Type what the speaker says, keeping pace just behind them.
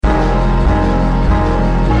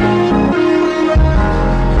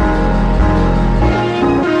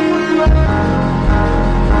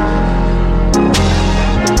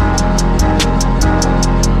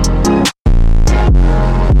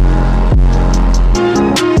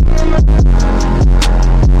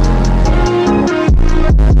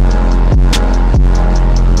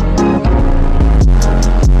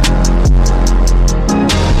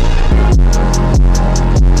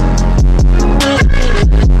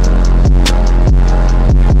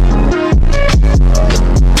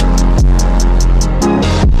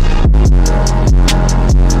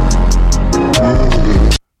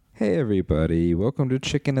Welcome to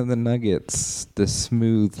Chicken and the Nuggets, the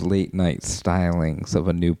smooth late night stylings of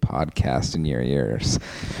a new podcast in your ears.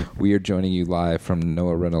 We are joining you live from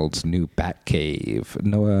Noah Reynolds' new Bat Cave.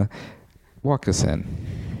 Noah, walk us in.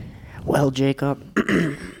 Well, Jacob,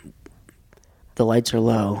 the lights are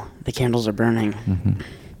low, the candles are burning.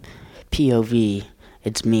 POV,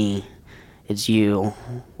 it's me, it's you.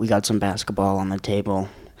 We got some basketball on the table.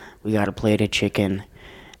 We got a plate of chicken,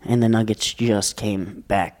 and the Nuggets just came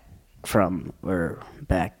back.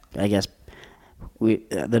 I guess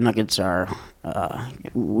the Nuggets are,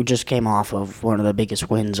 we just came off of one of the biggest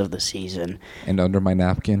wins of the season. And under my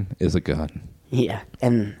napkin is a gun. Yeah,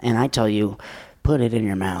 and I tell you, put it in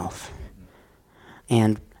your mouth.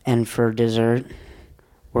 And for dessert,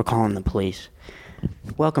 we're calling the police.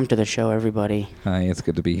 Welcome to the show, everybody. Hi, it's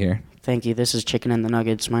good to be here. Thank you. This is Chicken and the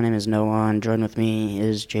Nuggets. My name is Noah, and joined with me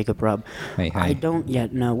is Jacob Rubb. Hey. I don't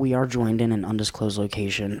yet know. We are joined in an undisclosed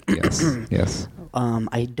location. Yes.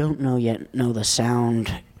 I don't know the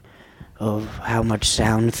sound of how much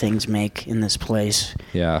sound things make in this place.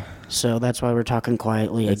 Yeah. So that's why we're talking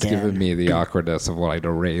quietly It's again. given me the awkwardness of wanting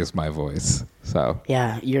to raise my voice. So.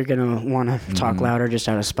 Yeah, you're going to want to talk louder just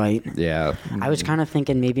out of spite. Yeah. I was kind of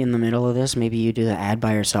thinking maybe in the middle of this, maybe you do the ad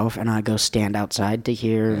by yourself and I go stand outside to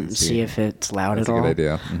hear and see if it's loud That's at all. That's a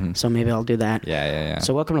good idea. Mm-hmm. So maybe I'll do that. Yeah.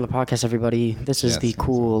 So welcome to the podcast, everybody. This is the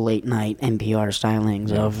cool late night NPR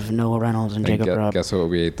stylings of Noah Reynolds and Jacob Rubb. Guess what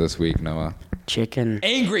we ate this week, Noah? Chicken.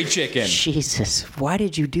 Angry chicken. Jesus, why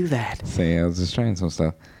did you do that? See, I was just trying some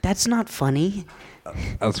stuff. That's not funny.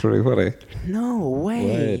 That's pretty funny. No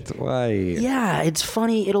way. What? Why? Yeah, it's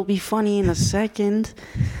funny. It'll be funny in a second.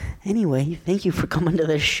 Anyway, thank you for coming to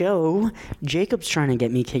the show. Jacob's trying to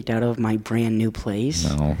get me kicked out of my brand new place.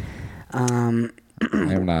 No. I'm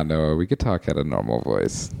not Noah. We could talk at a normal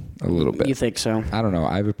voice a little bit. You think so? I don't know.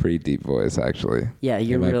 I have a pretty deep voice, actually. Yeah,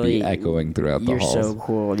 you're it might really be echoing throughout the halls. You're so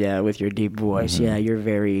cool. Yeah, with your deep voice. Yeah, you're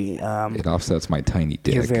very. It offsets my tiny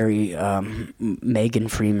dick. You're very Megan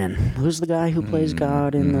Freeman. Who's the guy who plays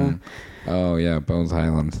God in the? Oh yeah, Bones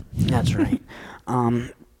Hyland. That's right.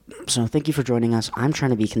 So thank you for joining us. I'm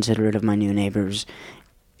trying to be considerate of my new neighbors.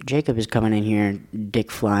 Jacob is coming in here, dick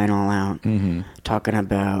flying all out, talking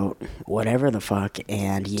about whatever the fuck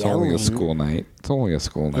and yelling. It's only a school night. It's only a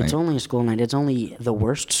school night. It's only the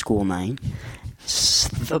worst school night. It's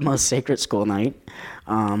the most sacred school night.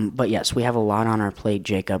 But yes, we have a lot on our plate,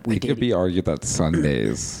 Jacob. It could be argued that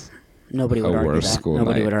Sundays. Nobody would argue that.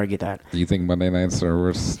 Nobody would argue that. Do you think Monday nights are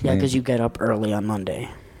worse? Yeah, because you get up early on Monday.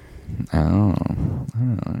 Oh.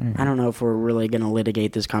 I don't know if we're really going to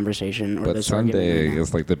litigate this conversation or this Sunday argument.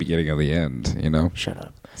 is like the beginning of the end, you know? Shut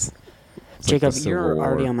up. It's Jacob, like you're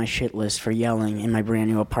already on my shit list for yelling in my brand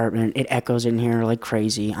new apartment. It echoes in here like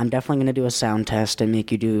crazy. I'm definitely going to do a sound test and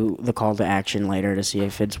make you do the call to action later to see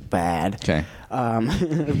if it's bad. Okay.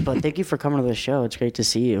 But thank you for coming to the show. It's great to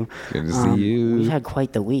see you. Good to see you. We've had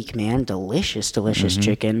quite the week, man. Delicious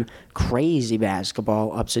chicken. Crazy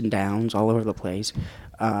basketball, ups and downs all over the place.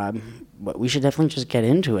 But we should definitely just get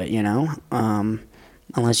into it, you know?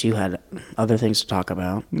 Unless you had other things to talk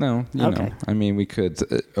about. No, you know. I mean, we could.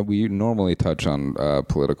 We normally touch on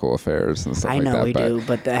political affairs and stuff like that. I know we do,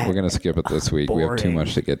 but we're going to skip it this week. Boring. We have too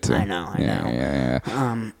much to get to. I know.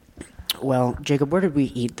 Yeah. Well, Jacob, where did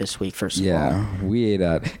we eat this week, first of all? Yeah, we ate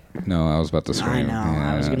at... No, I was about to scream. I know.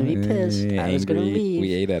 I was going to be pissed. I was going to leave.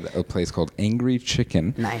 We ate at a place called Angry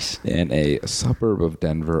Chicken. Nice. In a suburb of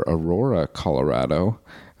Denver, Aurora, Colorado.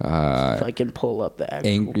 If I can pull up the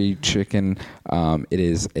actual... Angry Chicken. It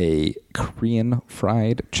is a Korean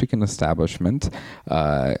fried chicken establishment.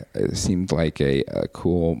 It seemed like a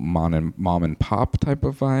cool mom and pop type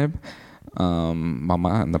of vibe.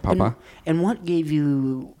 Mama and the papa. And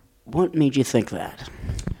what made you think that?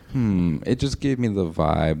 It just gave me the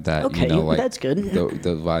vibe that, okay, you know, like that's good.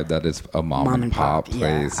 The vibe that is a mom and pop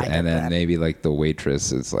place, yeah, and then maybe like the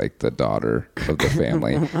waitress is like the daughter of the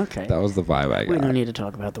family. Okay, that was the vibe I got. We don't need to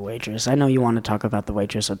talk about the waitress. I know you want to talk about the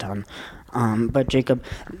waitress a ton, but Jacob,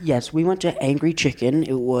 yes, we went to Angry Chicken.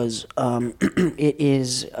 It was, it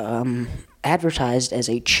is advertised as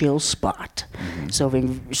a chill spot,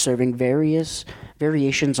 serving various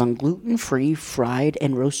variations on gluten-free fried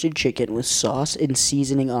and roasted chicken with sauce and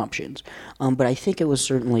seasoning options. But I think it was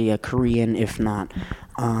certainly a Korean, if not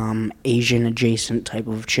Asian-adjacent type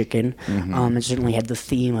of chicken. It certainly had the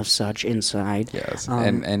theme of such inside. Yes,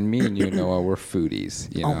 and me and you, Noah, we're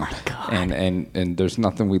foodies. You know? Oh my God. And there's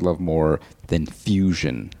nothing we love more than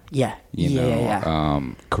fusion. Yeah. You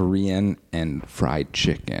know, Korean and fried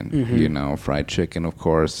chicken. You know, fried chicken, of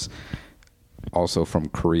course. also from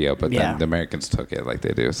Korea, but Yeah. then the Americans took it like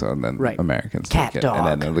they do. So and then Right. Americans Cat took it, dog.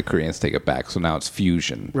 and then the Koreans take it back. So now it's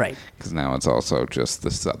fusion, Right. Because now it's also just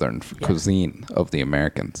the southern cuisine of the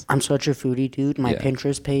Americans. I'm such a foodie dude. My Yeah.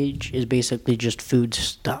 Pinterest page is basically just food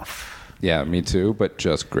stuff. Yeah, me too, but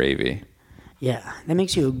just gravy. Yeah, that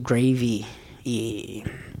makes you a gravy. It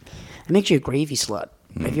makes you a gravy slut.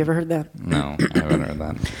 Have you ever heard that? No, I haven't heard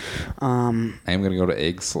that. I am gonna go to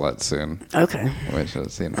Egg Slut soon, Okay. which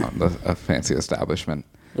is a fancy establishment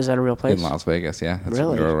Is that a real place? in Las Vegas. Yeah, it's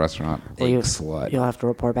Really? a restaurant. Well, Egg Slut. You'll have to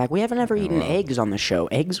report back. We haven't ever eaten eggs on the show.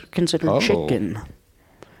 Eggs are considered Oh. chicken.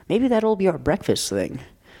 Maybe that'll be our breakfast thing.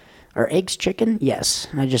 Are eggs chicken? Yes.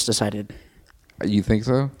 I just decided. You think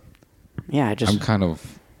so? Yeah, I just. I'm kind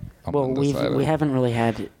of. I'm undecided. we haven't really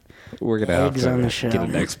had. We're gonna have eggs to on the show. get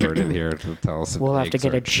an expert in here to tell us. If We'll have to eggs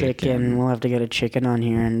get are a chicken. We'll have to get a chicken on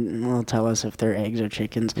here, and we'll tell us if they're eggs or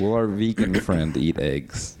chickens. Will our vegan friend eat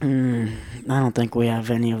eggs? I don't think we have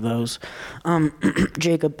any of those.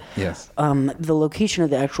 Jacob. Yes. The location of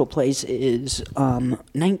the actual place is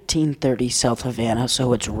 1930 South Havana,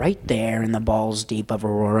 so it's right there in the balls deep of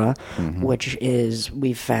Aurora, which is,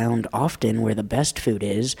 we've found often where the best food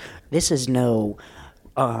is. This is no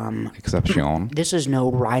Exception. This is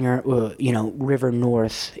no River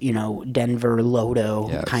North, Denver,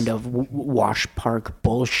 Lodo Yes. kind of wash park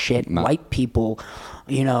bullshit. Not- White people,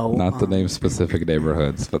 Not the name specific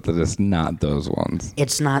neighborhoods, but just not those ones.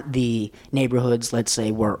 It's not the neighborhoods, let's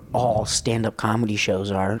say, where all stand-up comedy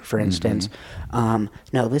shows are, for instance.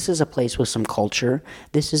 No, this is a place with some culture.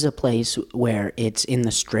 This is a place where it's in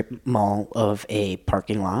the strip mall of a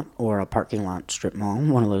parking lot, or a parking lot strip mall,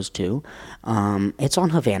 one of those two. It's on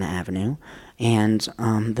Havana Avenue, and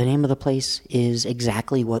the name of the place is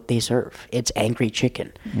exactly what they serve. It's Angry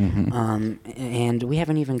Chicken. And we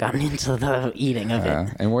haven't even gotten into the eating of it.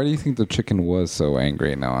 And why do you think the chicken was so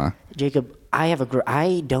angry, Noah? Jacob,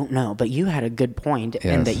 I don't know, but you had a good point, Yes,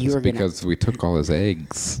 and that you it's were going to... because we took all his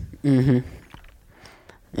eggs.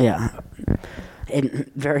 Yeah.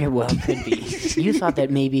 It very well could be. You thought that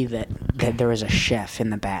maybe that there was a chef in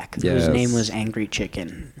the back whose Yes. name was Angry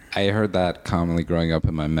Chicken. I heard that commonly growing up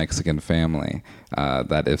in my Mexican family,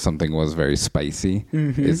 that if something was very spicy,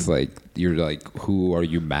 it's like, you're like, who are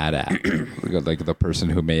you mad at? Like the person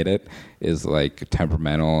who made it is like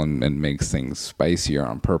temperamental and makes things spicier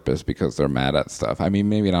on purpose because they're mad at stuff. I mean,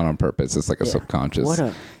 maybe not on purpose. It's like a subconscious What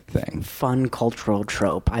a thing. fun cultural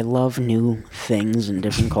trope. I love new things in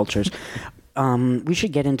different cultures. We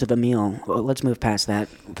should get into the meal. Let's move past that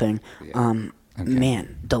thing.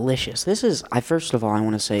 Man, delicious. This is. First of all, I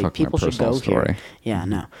want to say Fuck, my people should personal go story. here. Yeah,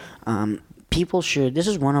 no. People should. This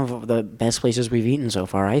is one of the best places we've eaten so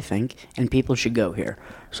far, I think, and people should go here.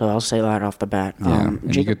 So I'll say that off the bat. Yeah, and you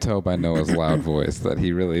Jacob, could tell by Noah's loud voice that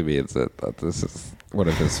he really means it, that this is one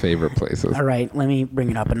of his favorite places. all right, let me bring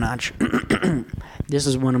it up a notch. This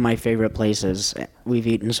is one of my favorite places we've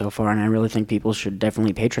eaten so far, and I really think people should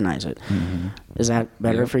definitely patronize it. Is that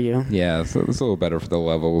better Yeah. for you? Yeah, so it's a little better for the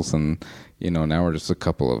levels, and now we're just a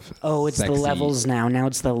couple of Oh, it's the sexy- levels now. Now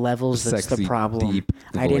it's the levels that's the sexy, problem. deep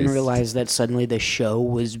I didn't voiced. realize that suddenly the show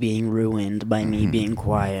was being ruined by me being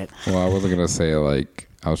quiet. Well, I wasn't gonna say like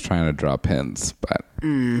I was trying to drop hints, but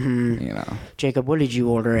Jacob, what did you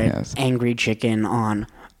order at Yes. Angry Chicken on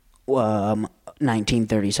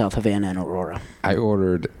 1930 South Havana in Aurora? I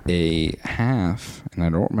ordered a half, and I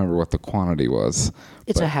don't remember what the quantity was.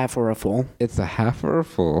 It's but a half or a full. It's a half or a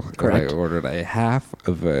full. 'Cause Correct. I ordered a half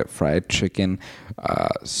of a fried chicken,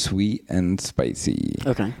 sweet and spicy.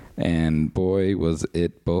 Okay. And boy, was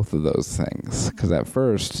it both of those things. Because at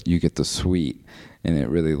first, you get the sweet, and it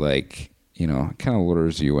really kind of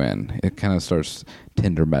lures you in. It kind of starts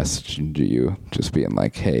Tinder messaging to you, just being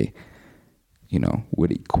like, hey,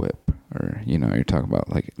 witty quip. Or, you're talking about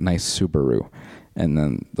like nice Subaru. And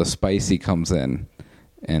then the spicy comes in,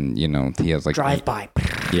 and, he has like... Drive by.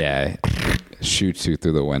 Yeah, shoots you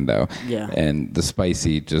through the window. Yeah. And the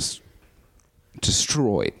spicy just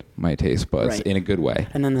destroyed my taste buds Right. in a good way.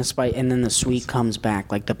 And then the sweet comes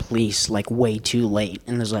back, like the police, like way too late,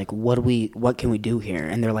 and there's like, what can we do here?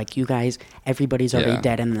 And they're like, you guys, everybody's already Yeah.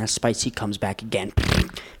 dead, and then the spicy comes back again,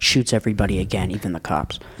 shoots everybody again, even the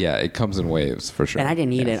cops. Yeah, it comes in waves for sure. And I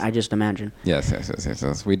didn't eat it, I just imagine. Yes.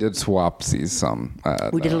 We did swapsies some.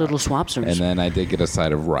 We did a little swap And then I did get a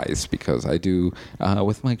side of rice because I do,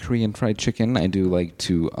 with my Korean fried chicken, I do like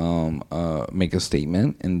to make a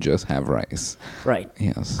statement and just have rice. Right.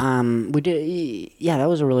 Yes. We did. Yeah, that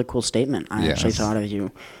was a really cool statement. I actually Yes. thought of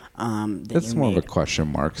you. That It's you more of a made.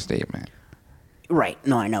 question mark statement. Right.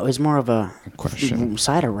 No, I know. It's more of a question.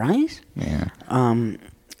 side of rice. Yeah.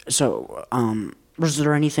 Was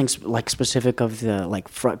there anything specific of the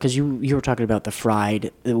because you were talking about the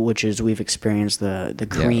fried, which is we've experienced the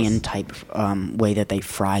Korean type way that they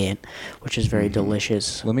fry it, which is very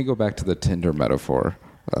delicious. Let me go back to the Tinder metaphor.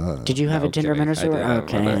 Did you have a Tinder metaphor?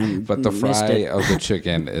 Okay, but the fry of the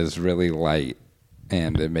chicken is really light,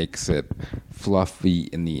 and it makes it fluffy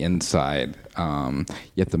in the inside.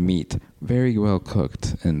 Yet the meat very well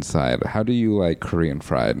cooked inside. How do you like Korean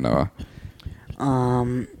fried, Noah?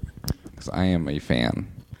 Because I am a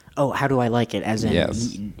fan. Oh, how do I like it? As in,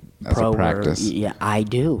 yes, as pro a practice. Yeah, I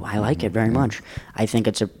do. I like it very much. I think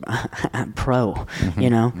it's a pro.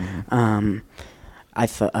 You know, I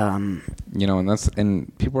thought.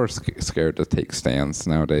 And people are scared to take stands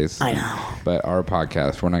nowadays. I know. But our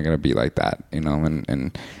podcast, we're not going to be like that, and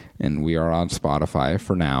we are on Spotify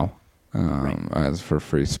for now, as for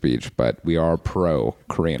free speech. But we are pro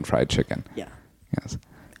Korean fried chicken. Yeah. Yes.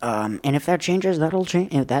 And if that changes, that'll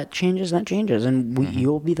change. If that changes, and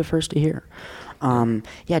you'll be the first to hear.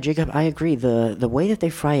 Yeah, Jacob, I agree. The way that they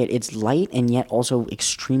fry it, it's light and yet also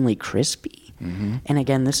extremely crispy. And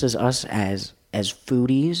again, this is us as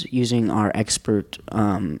foodies using our expert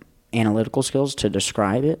analytical skills to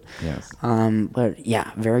describe it. Yes. But yeah,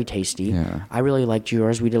 very tasty. Yeah. I really liked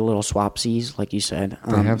yours. We did a little swapsies, like you said.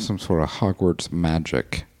 They have some sort of Hogwarts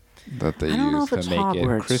magic that they use to make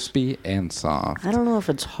Hogwarts. it crispy and soft. I don't know if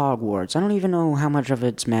it's Hogwarts. I don't even know how much of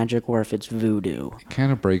it's magic or if it's voodoo. It kind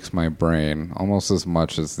of breaks my brain almost as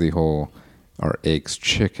much as the whole "are eggs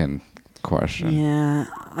chicken" question. Yeah,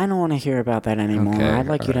 I don't want to hear about that anymore. Okay, I'd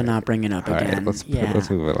like you to not bring it up again. All right, let's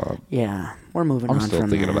move it on. Yeah, we're moving on I'm from still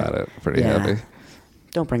thinking that. about it pretty heavy.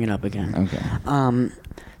 Don't bring it up again. Okay.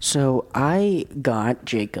 So I got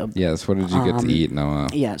Jacob. Yes, what did you get to eat, Noah?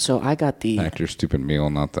 Yeah, so I got the... Back to your stupid meal,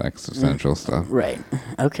 not the existential stuff. Right.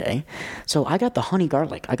 Okay. So I got the honey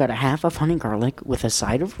garlic. I got a half of honey garlic with a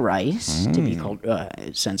side of rice, to be called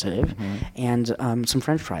sensitive, and some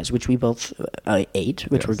French fries, which we both ate,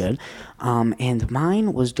 which were good. And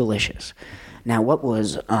mine was delicious. Now, what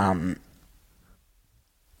was...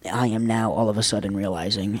 I am now all of a sudden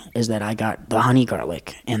realizing is that I got the honey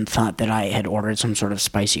garlic and thought that I had ordered some sort of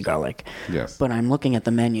spicy garlic. Yes. But I'm looking at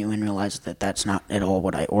the menu and realized that that's not at all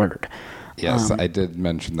what I ordered. Yes, I did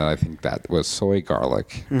mention that I think that was soy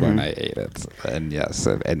garlic when I ate it. And yes,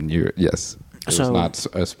 it was not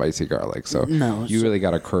a spicy garlic. So no, you really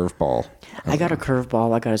got a curveball. I got a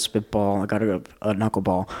curveball, I got a spitball, I got a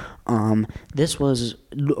knuckleball. This was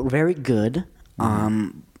very good.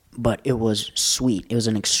 But it was sweet. It was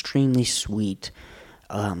an extremely sweet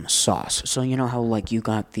sauce. So you know how like you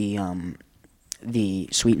got the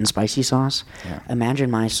sweet and spicy sauce? Yeah.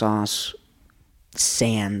 Imagine my sauce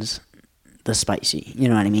sans the spicy. You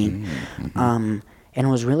know what I mean? And it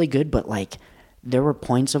was really good, but like there were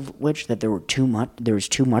points of which that there was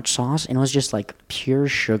too much sauce, and it was just like pure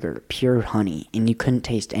sugar, pure honey, and you couldn't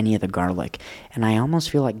taste any of the garlic. And I almost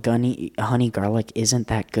feel like honey garlic isn't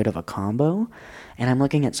that good of a combo. And I'm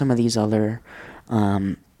looking at some of these other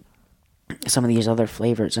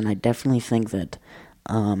flavors, and I definitely think that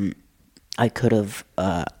I could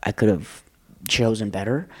have chosen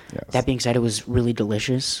better. Yes. That being said, it was really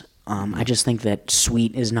delicious. I just think that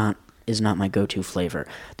sweet is not my go-to flavor.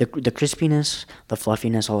 The crispiness, the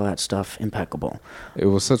fluffiness, all of that stuff, impeccable. It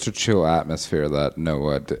was such a chill atmosphere that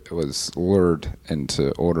Noah was lured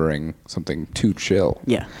into ordering something too chill.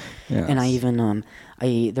 Yeah. Yes. And I even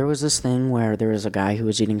there was this thing where there was a guy who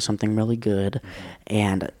was eating something really good,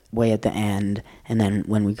 and way at the end, and then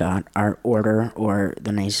when we got our order, or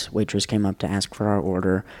the nice waitress came up to ask for our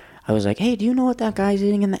order, I was like, "Hey, do you know what that guy's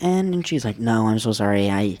eating in the end?" And she's like, "No, I'm so sorry,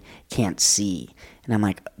 I can't see." And I'm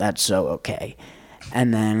like, "That's so okay."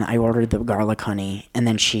 And then I ordered the garlic honey, and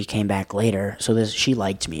then she came back later. So she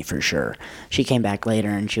liked me for sure. She came back later,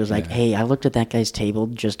 and she was like, "Hey, I looked at that guy's table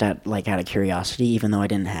just out of curiosity, even though I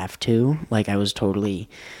didn't have to. Like, I'm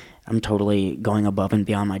totally going above and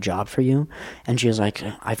beyond my job for you." And she was like,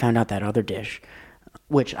 "I found out that other dish,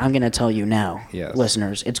 which I'm going to tell you now,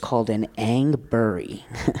 listeners. It's called an angburri,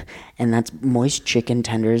 and that's moist chicken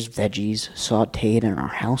tenders, veggies, sautéed in our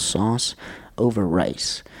house sauce over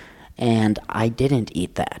rice." And I didn't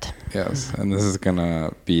eat that. Yes, and this is going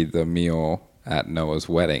to be the meal at Noah's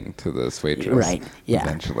wedding to this waitress. Right, yeah.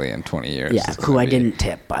 Eventually in 20 years. Yeah, who I didn't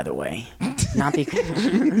tip, by the way. Not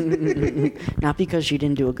because she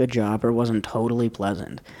didn't do a good job or wasn't totally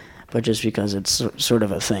pleasant, but just because it's sort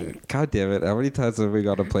of a thing. God damn it. How many times have we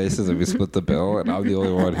gone to places and we split the bill and I'm the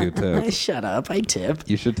only one who tips? Shut up, I tip.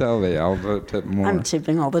 You should tell me. I'll tip more. I'm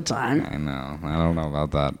tipping all the time. I know. I don't know about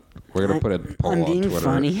that. We're going to put a poll I'm on being Twitter.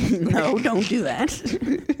 funny. No, don't do that.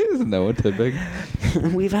 Is Noah tipping?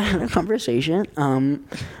 We've had a conversation.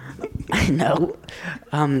 I know.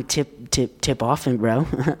 Tip off, bro.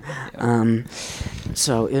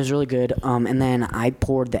 So it was really good. And then I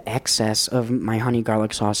poured the excess of my honey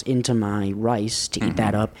garlic sauce into my rice to eat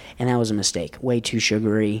that up, and that was a mistake. Way too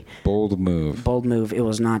sugary. Bold move. Bold move. It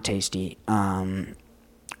was not tasty.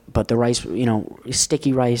 But the rice,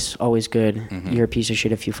 sticky rice, always good. You're a piece of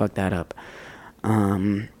shit if you fuck that up.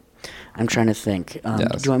 I'm trying to think.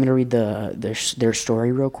 Yes. Do you want me to read their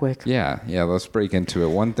story real quick? Yeah, let's break into it.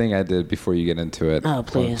 One thing I did before you get into it, Oh,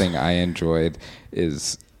 please. one thing I enjoyed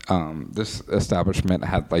is this establishment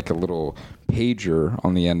had like a little pager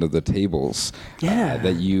on the end of the tables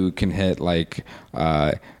that you can hit like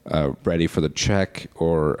ready for the check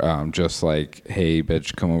or just like, hey,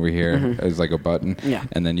 bitch, come over here. It's like a button. Yeah.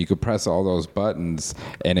 And then you could press all those buttons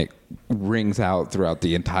and it rings out throughout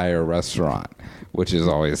the entire restaurant, which is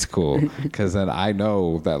always cool because then I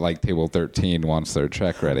know that like table 13 wants their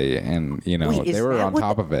check ready and Wait, they were on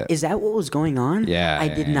top of it. Is that what was going on? Yeah, I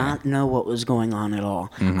did not know what was going on at all.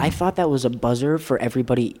 I thought that was a buzzer for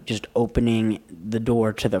everybody just opening the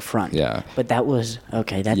door to the front. Yeah. But that was,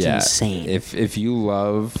 okay, that's insane. If you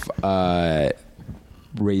love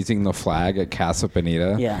raising the flag at Casa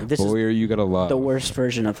Bonita, this boy, is are you gonna love the worst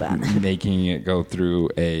version of that. making it go through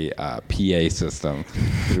a PA system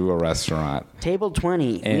through a restaurant. Table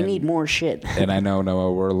 20, we And- need more shit. And I know,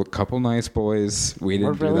 Noah, we're a couple nice boys. We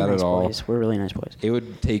We're didn't do really that nice at all. boys. We're really nice boys. It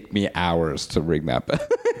would take me hours to ring that bell.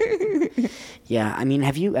 Yeah, I mean,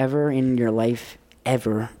 have you ever in your life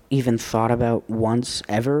even thought about once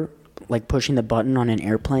like pushing the button on an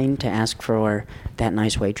airplane to ask for that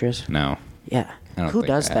nice waitress? No. Yeah. I don't Who think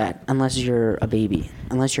does I that unless you're a baby?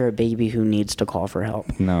 Unless you're a baby who needs to call for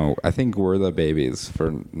help. No, I think we're the babies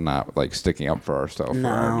for not like sticking up for ourselves for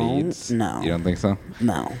our needs. No. You don't think so?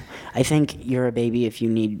 No. I think you're a baby if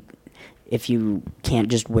you can't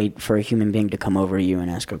just wait for a human being to come over you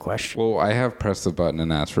and ask a question. Well, I have pressed the button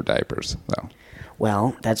and asked for diapers, though.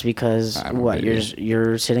 Well, that's because I'm a baby.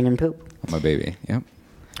 you're sitting in poop. I'm a baby. Yep.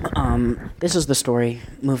 This is the story.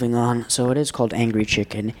 Moving on. So it is called Angry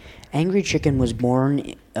Chicken. Angry Chicken was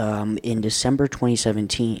born in December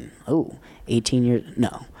 2017. Oh, 18 years.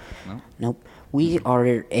 No. Nope. We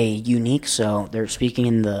are a unique, so they're speaking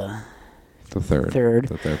in the The third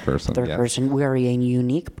person. Third yes. person. We are a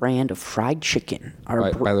unique brand of fried chicken.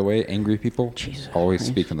 By the way, angry people Jesus always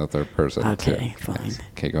Christ. speak in the third person. Okay, too. fine. Yes.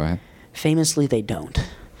 Okay, go ahead. Famously, they don't.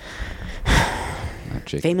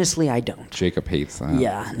 Jacob, Famously, I don't. Jacob hates that.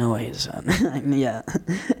 Yeah, no way, son. Yeah.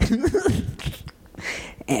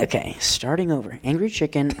 Okay, starting over. Angry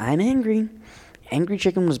Chicken, I'm angry. Angry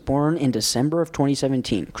Chicken was born in December of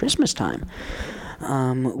 2017, Christmas time.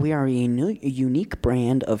 We are a unique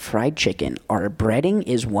brand of fried chicken. Our breading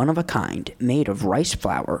is one of a kind, made of rice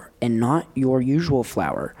flour and not your usual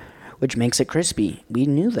flour, which makes it crispy. We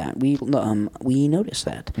knew that. We noticed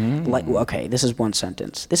that. Okay, this is one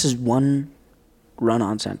sentence. This is one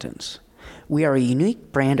run-on sentence. We are a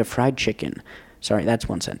unique brand of fried chicken. Sorry, that's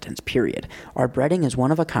one sentence, period. Our breading is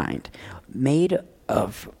one of a kind, made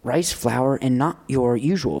of rice flour and not your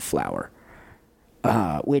usual flour,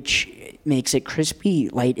 which makes it crispy,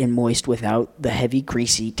 light, and moist without the heavy,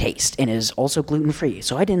 greasy taste, and is also gluten-free.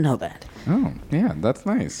 So I didn't know that. Oh, yeah, that's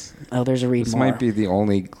nice. Oh, there's a read This more. might be the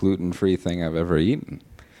only gluten-free thing I've ever eaten.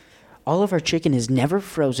 All of our chicken is never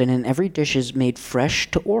frozen, and every dish is made fresh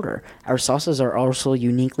to order. Our sauces are also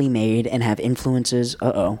uniquely made and have influences.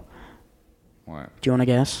 What? Do you want to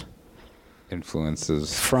guess?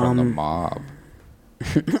 Influences from the mob.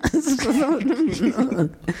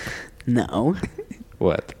 No.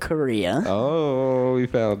 What? Korea. Oh, we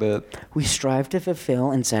found it. We strive to fulfill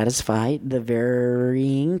and satisfy the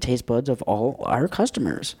varying taste buds of all our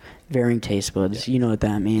customers. Varying taste buds, you know what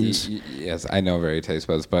that means. Yes, I know very taste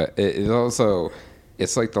buds, but it also,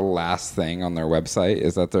 it's like the last thing on their website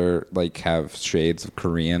is that they're like have shades of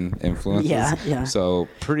Korean influences. Yeah. So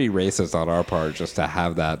pretty racist on our part just to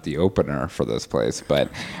have that the opener for this place. But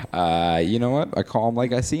you know what? I call them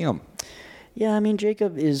like I see them. Yeah, I mean,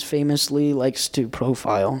 Jacob is famously likes to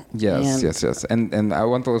profile. Yes. And I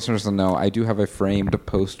want the listeners to know I do have a framed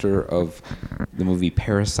poster of the movie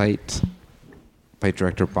Parasite by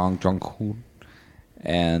director Bong Joon-ho.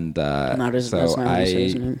 And That's not what he says,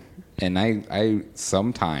 isn't it? and I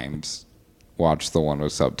sometimes watch the one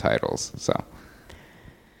with subtitles. So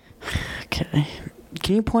Okay.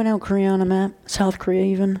 Can you point out Korea on a map? South Korea,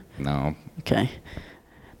 even? no, Okay.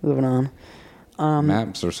 Moving on.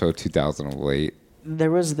 maps are so 2008. There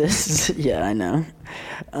was this. Yeah, I know.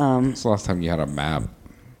 When's the last time you had a map?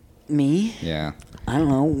 Me? Yeah, I don't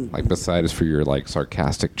know. like besides for your like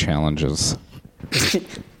sarcastic challenges.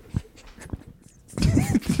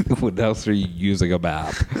 What else are you using a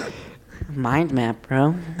map? Mind map,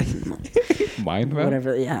 bro. Mind map?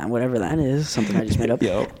 Whatever that is. Something I just made up.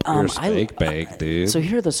 Yo, you're Spank Bank, dude. So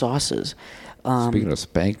here are the sauces. Speaking of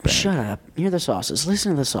Spank Bank. Shut up. Here are the sauces.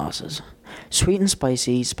 Listen to the sauces. Sweet and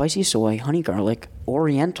spicy, spicy soy, honey garlic,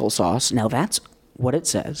 oriental sauce. Now that's what it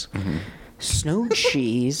says. Mm-hmm. Snow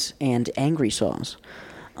cheese and angry sauce.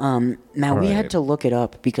 Now we had right. to look it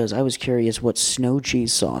up because I was curious what snow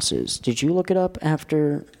cheese sauce is. Did you look it up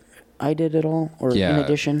after I did it all, or in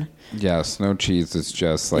addition? Yeah, snow cheese is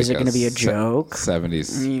just like Is it going to be a joke?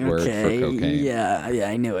 70s word for cocaine. Yeah,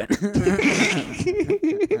 I knew it.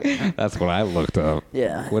 That's what I looked up.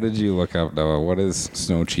 Yeah. What did you look up, Noah? What is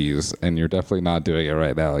snow cheese? And you're definitely not doing it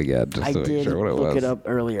right now again, just I to make did sure what it look was. it up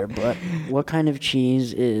earlier, but what kind of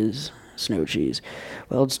cheese is snow cheese?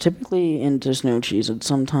 Well, it's typically into snow cheese, and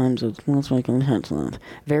sometimes it's what's making heads laugh.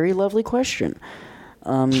 Very lovely question.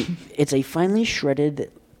 It's a finely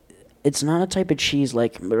shredded. It's not a type of cheese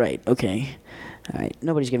like right. Okay. All right.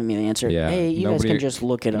 Nobody's giving me the answer. Yeah, Hey, you guys can just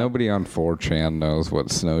look it up. Nobody on 4chan knows what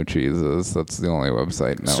snow cheese is. That's the only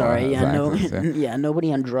website Noah Sorry, has access to. yeah,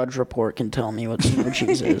 nobody on Drudge Report can tell me what snow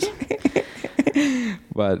cheese is.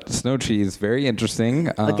 But snow cheese, very interesting.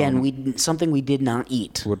 Again, something we did not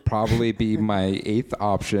eat. Would probably be my 8th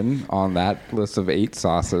option on that list of 8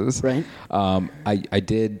 sauces. Right. I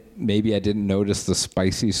didn't notice the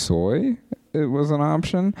spicy soy. It was an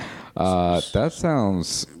option. That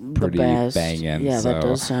sounds pretty best. banging. Yeah, that so,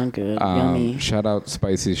 does sound good. Yummy. Shout out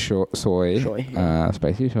spicy soy.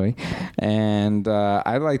 Spicy soy. And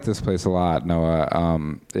I like this place a lot,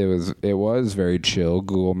 Noah. It was very chill.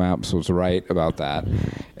 Google Maps was right about that.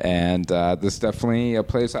 And this is definitely a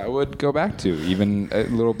place I would go back to. Even a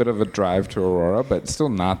little bit of a drive to Aurora, but still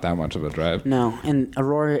not that much of a drive. No, and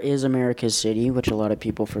Aurora is America's city, which a lot of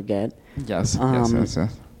people forget. Yes.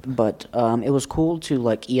 But it was cool to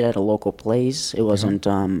like eat at a local place. It wasn't.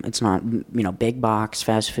 It's not big box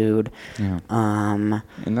fast food. Yeah. And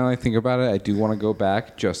now I think about it, I do want to go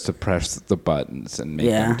back just to press the buttons and make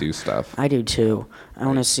them do stuff. I do too. I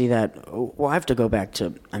want to see that. Well, I have to go back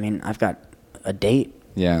to. I mean, I've got a date.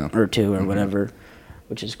 Yeah. Or two or whatever,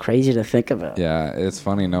 which is crazy to think about. Yeah, it's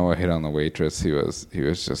funny. Noah hit on the waitress. He was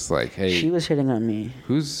just like, "Hey, she was hitting on me.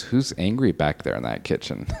 Who's angry back there in that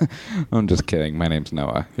kitchen?" I'm just kidding. My name's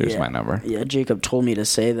Noah. Here's my number. Yeah, Jacob told me to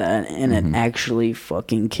say that, and it actually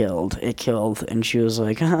fucking killed. It killed, and she was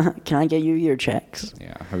like, "Can I get you your checks?"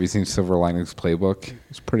 Yeah. Have you seen Silver Linings Playbook?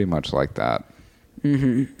 It's pretty much like that.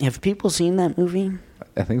 Mm-hmm. Have people seen that movie?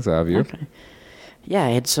 I think so. Have you? Okay. Yeah,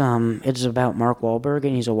 it's about Mark Wahlberg,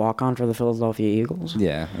 and he's a walk-on for the Philadelphia Eagles.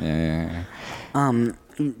 Yeah.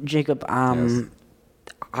 Jacob, Yes.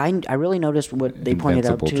 I really noticed what they pointed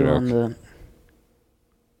out Invincible too joke. on the.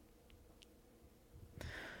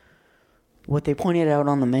 What they pointed out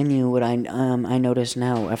on the menu, what I noticed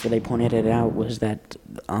now after they pointed it out was that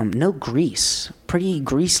no grease, pretty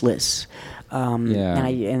greaseless.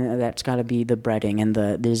 And that's got to be the breading and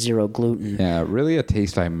the zero gluten. Yeah, really a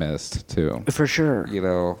taste I missed too. For sure.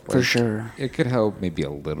 For sure. It could help maybe a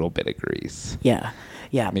little bit of grease. Yeah.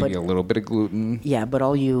 Yeah, Maybe a little bit of gluten. Yeah, but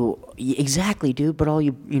exactly, dude. But all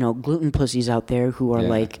you gluten pussies out there who are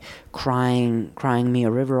like crying me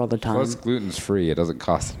a river all the time. Plus, gluten's free. It doesn't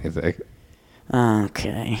cost anything.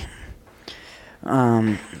 Okay.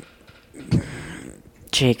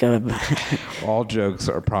 Jacob. All jokes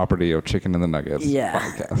are property of Chicken and the Nuggets. Yeah.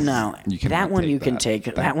 podcast. No. That one you can take.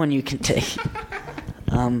 That one you can take.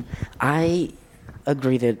 I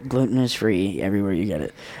agree that gluten is free everywhere you get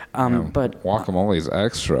it. But guacamole's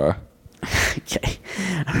extra. Okay.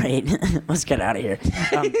 All right. Let's get out of here.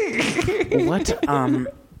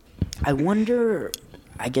 I wonder.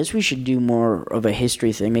 I guess we should do more of a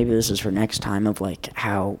history thing. Maybe this is for next time of like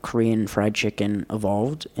how Korean fried chicken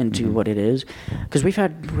evolved into what it is. Because we've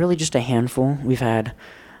had really just a handful. We've had.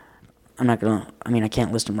 I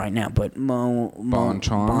can't list them right now, but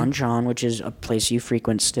Bonchon, which is a place you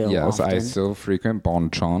frequent still. Yes, often. I still frequent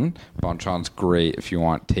Bonchon. Bonchon's great if you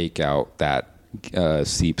want takeout that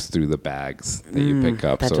seeps through the bags that you pick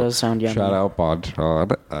up. That does sound yummy. Shout out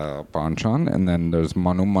Bonchon, and then there's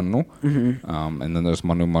Manu Manu, and then there's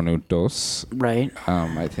Manu Manu Dos. Right.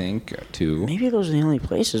 I think too. Maybe those are the only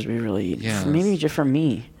places we really eat. Yes. Maybe just for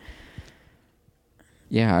me.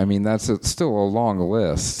 Yeah, I mean that's still a long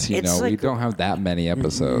list. We don't have that many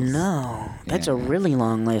episodes. No, that's a really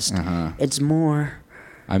long list. It's more.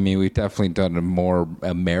 I mean, we've definitely done a more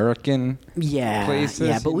American places.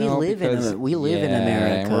 Yeah, but we live in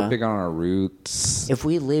America. And we're big on our roots.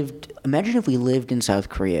 Imagine if we lived in South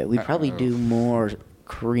Korea, we'd probably do more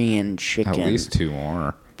Korean chicken. At least 2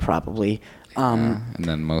 more. Probably. And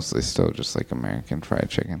then mostly still just like American fried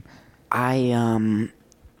chicken. I am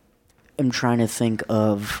trying to think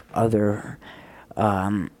of other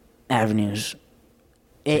avenues.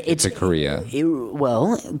 It's to Korea.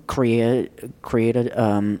 Korea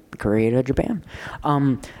to Japan.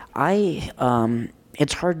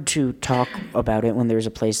 It's hard to talk about it when there's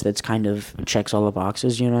a place that's kind of checks all the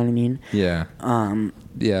boxes. You know what I mean? Yeah.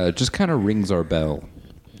 Yeah, it just kind of rings our bell.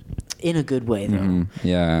 In a good way, though.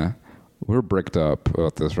 Yeah. We're bricked up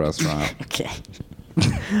at this restaurant. Okay.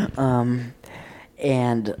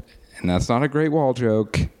 And that's not a Great Wall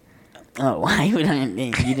joke. Oh, why would I?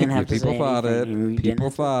 You didn't have to say anything. People thought it. People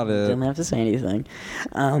thought it. Didn't have to say anything.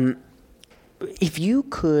 If you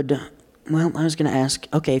could, well, I was going to ask.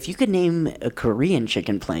 Okay, if you could name a Korean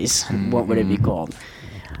chicken place, what would it be called?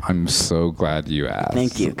 I'm so glad you asked.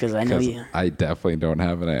 Thank you, because I know you. I definitely don't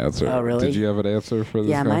have an answer. Oh, really? Did you have an answer for this?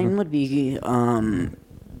 Yeah, mine would be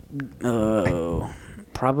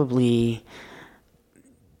probably.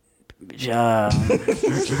 I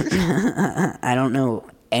don't know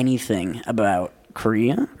anything about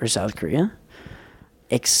Korea or South Korea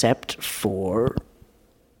except for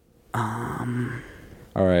all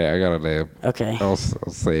right, I got a name. Okay. I'll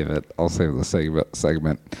save it. I'll save the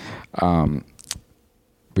segment.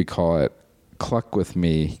 We call it "Cluck with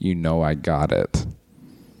Me, You Know I Got It."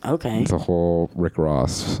 Okay. It's a whole Rick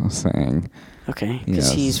Ross saying. Okay,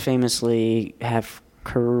 because he's famously half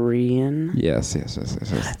Korean. Yes.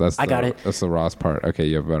 Got it. That's the Ross part. Okay,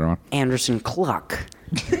 you have a better one. Anderson Cluck.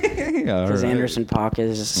 Yeah, Because right. Anderson Paak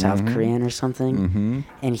is South Korean or something,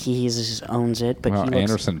 and he owns it. But Well, he looks,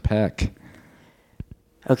 Anderson Peck.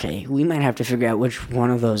 Okay, we might have to figure out which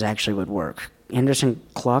one of those actually would work. Anderson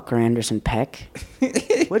Cluck or Anderson Peck?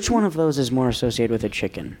 Which one of those is more associated with a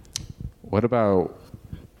chicken? What about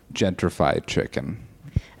gentrified chicken?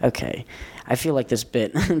 Okay, I feel like this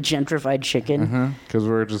bit gentrified chicken. Because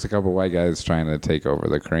we're just a couple white guys trying to take over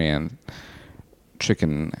the Korean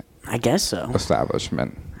chicken I guess so.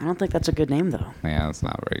 establishment. I don't think that's a good name though. Yeah, that's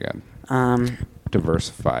not very good.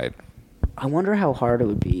 Diversified. I wonder how hard it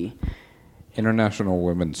would be. International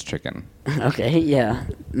Women's Chicken. Okay, yeah,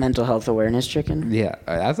 mental health awareness chicken. Yeah,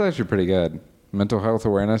 that's actually pretty good. Mental health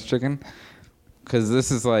awareness chicken. Because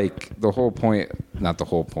this is like the whole point, not the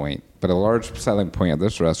whole point, but a large selling point of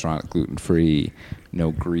this restaurant: gluten-free,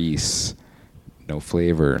 no grease, no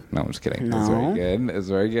flavor. No, I'm just kidding. No. It's very good. It's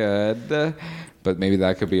very good. But maybe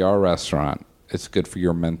that could be our restaurant. It's good for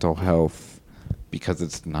your mental health because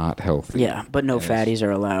it's not healthy. Yeah, but no fatties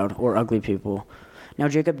are allowed or ugly people. Now,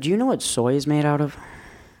 Jacob, do you know what soy is made out of?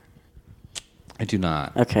 I do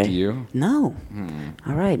not. Okay. Do you? No.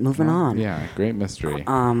 All right, moving on. Yeah, great mystery.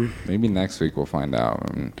 Maybe next week we'll find out.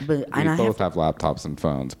 But we both have laptops and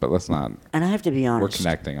phones, but let's not. And I have to be honest. We're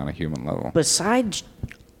connecting on a human level. Besides,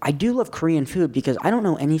 I do love Korean food because I don't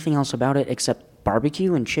know anything else about it except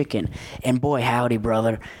barbecue and chicken. And boy, howdy,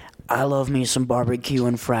 brother. I love me some barbecue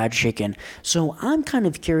and fried chicken. So I'm kind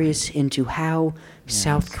of curious into how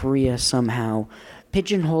South Korea somehow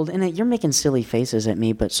pigeonholed, and you're making silly faces at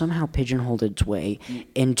me, but somehow pigeonholed its way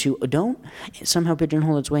into, the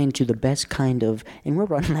best kind of, and we're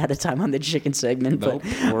running out of time on the chicken segment, Nope,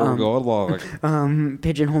 but we're going long.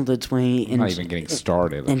 pigeonholed its way I'm not even getting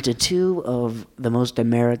started. into two of the most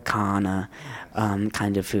Americana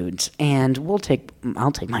kind of foods. And I'll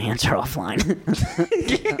take my answer offline.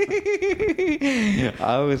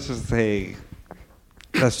 I was just saying,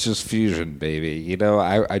 that's just fusion, baby. You know,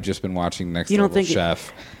 I've just been watching Next Level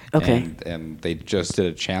Chef. Okay. And they just did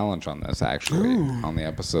a challenge on this, actually, on the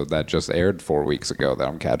episode that just aired 4 weeks ago that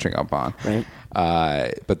I'm catching up on. Right.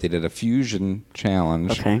 But they did a fusion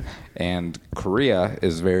challenge. Okay. And Korea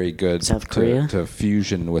is very good South Korea? to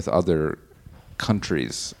fusion with other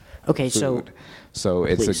countries. Okay, food. So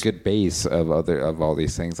it's please. a good base of all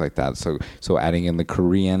these things like that. So adding in the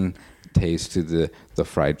Korean taste to the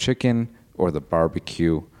fried chicken or the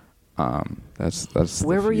barbecue, that's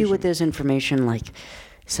Where were you with this information like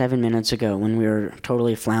 7 minutes ago when we were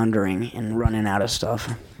totally floundering and running out of stuff?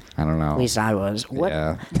 I don't know. At least I was. What?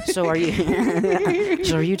 Yeah. So are you?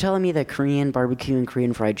 So are you telling me that Korean barbecue and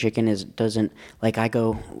Korean fried chicken doesn't like I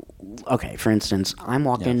go? Okay, for instance, I'm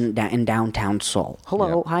walking in downtown Seoul.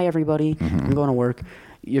 Hello, hi everybody. I'm going to work.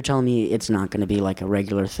 You're telling me it's not going to be like a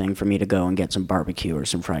regular thing for me to go and get some barbecue or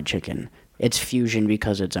some fried chicken? It's fusion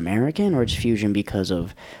because it's American, or it's fusion because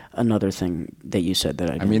of another thing that you said that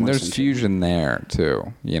I didn't listen there's to? fusion there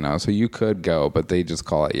too. You know, so you could go, but they just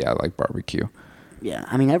call it like barbecue. Yeah,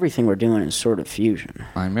 I mean everything we're doing is sort of fusion.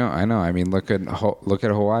 I know. I mean, look at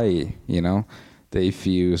Hawaii. You know, they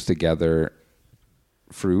fuse together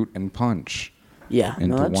fruit and punch. Yeah, into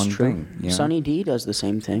no, that's one true. thing, you know? Sunny D does the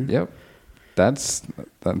same thing. Yep. That's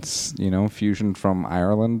fusion from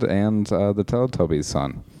Ireland and the Teletubbies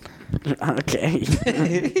son. Okay.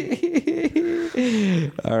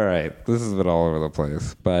 All right, this has been all over the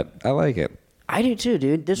place, but I like it. I do too,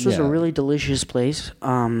 dude. This was a really delicious place.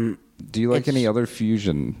 Do you like any other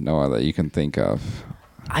fusion, Noah, that you can think of?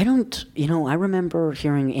 I don't. I remember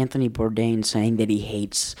hearing Anthony Bourdain saying that he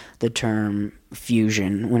hates the term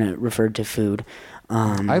fusion when it referred to food.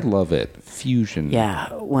 I love it. Fusion.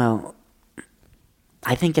 Yeah. Well,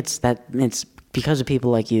 I think it's because of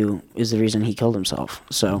people like you is the reason he killed himself.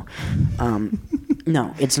 So,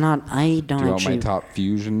 no, it's not. I don't. Do you want my top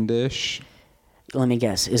fusion dish? Let me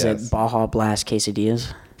guess. Is it Baja Blast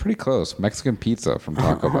quesadillas? Pretty close. Mexican pizza from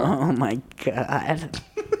Taco Bell. Oh my god.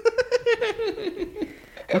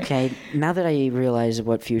 Okay, now that I realize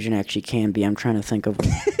what fusion actually can be, I'm trying to think of.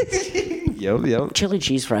 Yep. Chili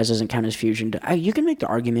cheese fries doesn't count as fusion. You can make the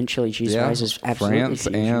argument chili cheese fries is absolutely France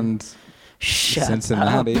fusion. and Shut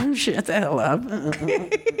Cincinnati. Up. Shut the hell up.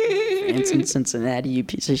 France and Cincinnati, you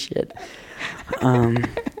piece of shit.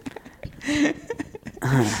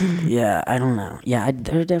 Yeah, I don't know. Yeah,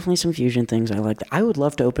 there are definitely some fusion things I like. I would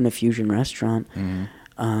love to open a fusion restaurant,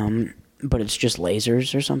 but it's just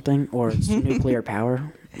lasers or something, or it's nuclear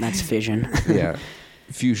power. That's fission. Yeah,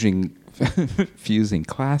 fusing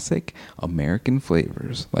classic American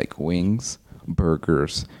flavors like wings,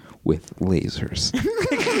 burgers with lasers.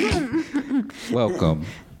 Welcome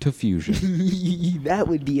to Fusion. That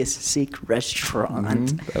would be a sick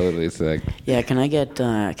restaurant. That would be sick. Yeah, can I get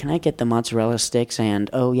the mozzarella sticks and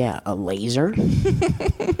a laser?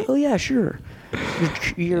 Oh yeah, sure.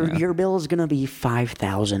 Your bill is gonna be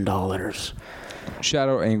 $5,000. Shout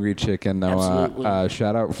out Angry Chicken, Noah. Absolutely.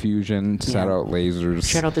 Shout out Fusion. Yeah. Shout out Lasers.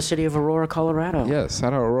 Shout out the city of Aurora, Colorado. Yeah,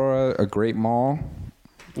 shout out Aurora, a great mall.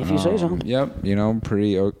 If you say so. Yep,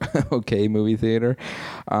 pretty okay movie theater.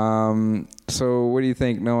 So what do you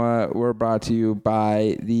think, Noah? We're brought to you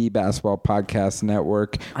by the Basketball Podcast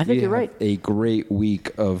Network. I think you're right. A great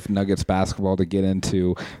week of Nuggets basketball to get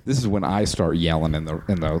into. This is when I start yelling in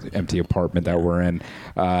the empty apartment that we're in.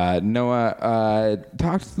 Noah,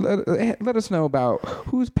 let us know about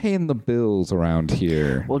who's paying the bills around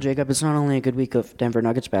here. Well, Jacob, it's not only a good week of Denver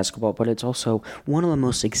Nuggets basketball, but it's also one of the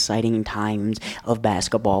most exciting times of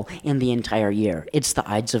basketball in the entire year. It's the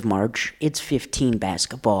Ides of March. It's 15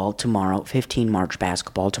 basketball tomorrow. 15 March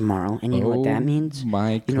basketball tomorrow. And you know what that means? You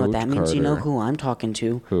know what that means? Carter. You know who I'm talking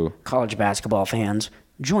to? Who? College basketball fans.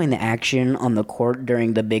 Join the action on the court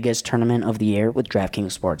during the biggest tournament of the year with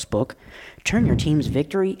DraftKings Sportsbook. Turn your team's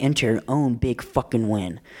victory into your own big fucking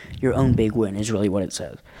win. Your own big win is really what it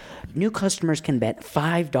says. New customers can bet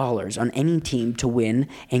 $5 on any team to win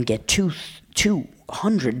and get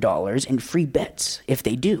 $200 in free bets if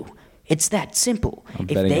they do. It's that simple. I'm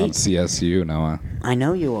betting on CSU, Noah. I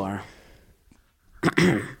know you are.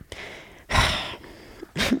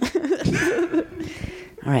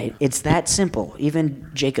 All right, it's that simple.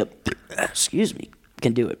 Even Jacob,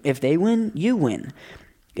 can do it. If they win, you win.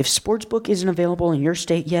 If Sportsbook isn't available in your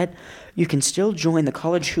state yet, you can still join the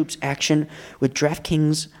college hoops action with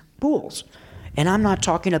DraftKings pools. And I'm not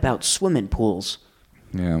talking about swimming pools.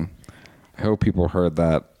 Yeah. I hope people heard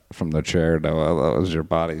that from the chair, Noah. That was your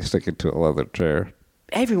body sticking to a leather chair.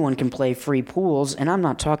 Everyone can play free pools, and I'm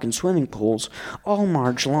not talking swimming pools, all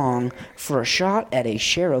March long for a shot at a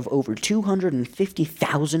share of over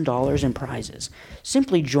 $250,000 in prizes.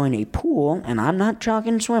 Simply join a pool, and I'm not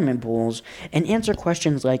talking swimming pools, and answer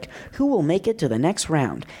questions like who will make it to the next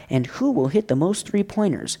round and who will hit the most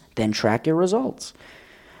three-pointers, then track your results.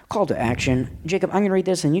 Call to action. Jacob, I'm going to read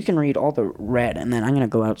this, and you can read all the red, and then I'm going to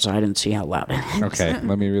go outside and see how loud it is. Okay,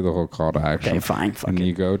 let me read the whole call to action. Okay, fine. And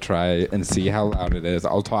you go try and see how loud it is.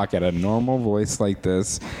 I'll talk at a normal voice like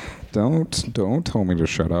this. Don't tell me to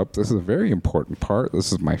shut up. This is a very important part.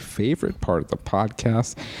 This is my favorite part of the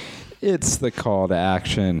podcast. It's the call to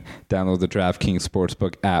action. Download the DraftKings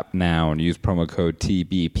Sportsbook app now and use promo code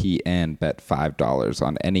TBPN. Bet $5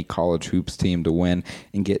 on any college hoops team to win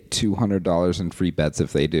and get $200 in free bets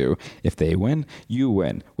if they do. If they win, you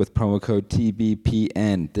win with promo code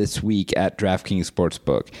TBPN this week at DraftKings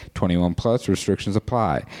Sportsbook. 21 plus, restrictions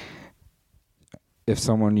apply. If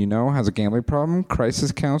someone you know has a gambling problem,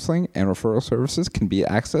 crisis counseling and referral services can be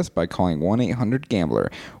accessed by calling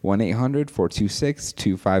 1-800-GAMBLER,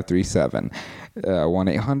 1-800-426-2537,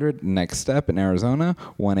 1-800-NEXT-STEP in Arizona,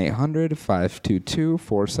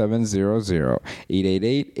 1-800-522-4700,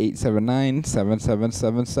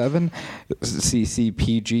 888-879-7777,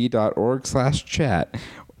 ccpg.org/chat.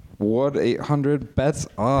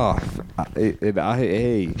 1-800-BETS-OFF.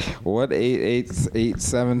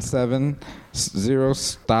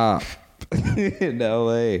 1-888-877-0-STOP. in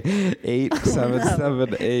LA.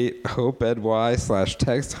 8778 Hope NY /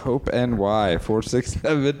 text Hope NY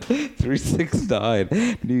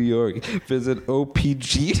 467-369 New York. Visit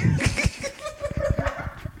OPG.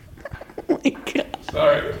 Oh my God.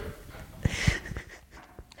 Sorry.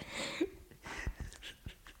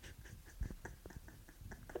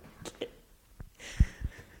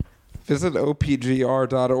 Visit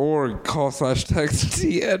opgr.org. Call / text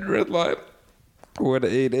TN Redline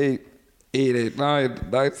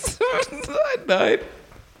 1-888-889-9799.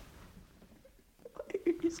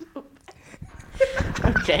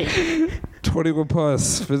 Okay. 21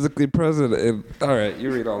 plus, physically present. And, all right,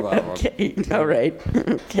 you read all that one. Okay. All right.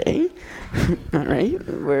 Okay. All right.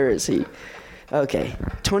 Where is he? Okay.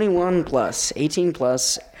 21 plus, 18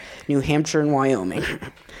 plus, New Hampshire and Wyoming.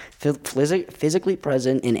 Physically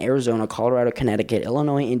present in Arizona, Colorado, Connecticut,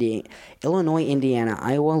 Illinois, Indiana,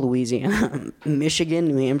 Iowa, Louisiana, Michigan,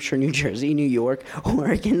 New Hampshire, New Jersey, New York,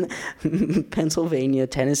 Oregon, Pennsylvania,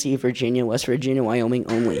 Tennessee, Virginia, West Virginia, Wyoming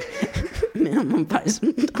only. Minimum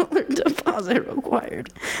 $5 deposit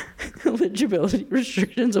required. Eligibility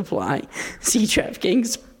restrictions apply. See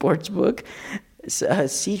DraftKings Sportsbook.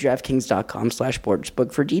 See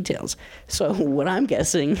DraftKings.com/sportsbook for details. So what I'm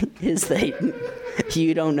guessing is that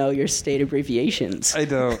you don't know your state abbreviations. I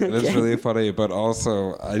don't. Okay. It's really funny, but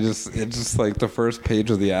also it's just like the first page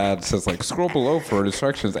of the ad says like scroll below for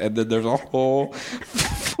instructions, and then there's a whole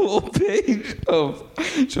full page of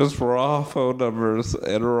just raw phone numbers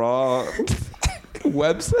and raw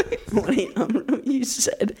website. You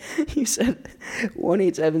said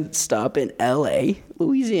 187 stop in L.A.,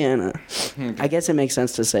 Louisiana. I guess it makes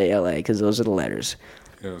sense to say L.A. because those are the letters.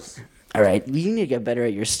 Yes. All right, you need to get better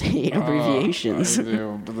at your state abbreviations. I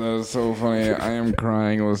do, but that's so funny. I am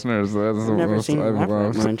crying, listeners. That's the most I've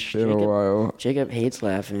laughed in a while. Jacob hates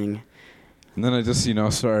laughing. And then I just,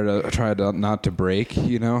 try not to break,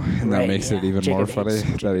 and that makes it even more funny.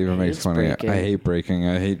 That even makes funny. Breaking. I hate breaking.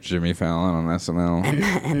 I hate Jimmy Fallon on SNL.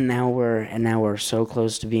 And now we're so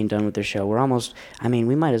close to being done with the show. We're almost. I mean,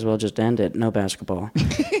 we might as well just end it. No basketball.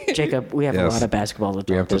 Jacob, we have a lot of basketball to talk.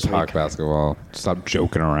 We have to talk week. Basketball. Stop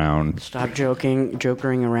joking around. Stop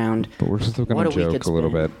jokering around. But we're still going to joke a little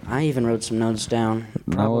bit. I even wrote some notes down.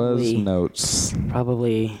 Noah's notes.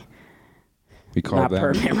 Probably. We call not them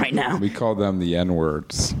pertinent right now. We call them the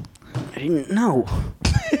N-words. I didn't know.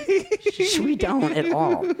 We don't at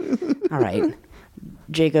all. All right,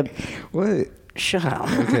 Jacob. What? Shut up.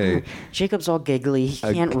 Okay. Jacob's all giggly.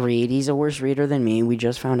 He can't read. He's a worse reader than me. We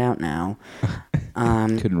just found out now.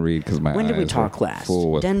 Couldn't read because my eyes. When did we talk last?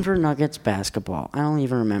 Denver Nuggets basketball. I don't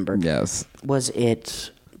even remember. Yes. Was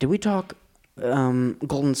it? Did we talk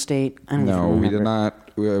Golden State? I don't even remember. We did not.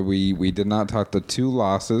 We did not talk the two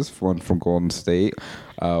losses. One from Golden State,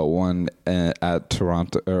 one at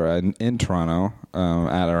Toronto or in Toronto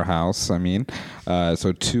at our house. I mean,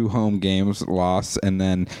 so 2 home games lost, and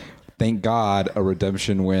then. Thank God, a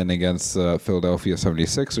redemption win against the Philadelphia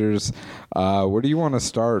 76ers. Where do you want to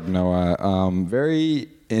start, Noah? Very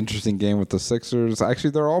interesting game with the Sixers. Actually,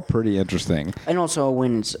 they're all pretty interesting. And also a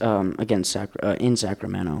win against in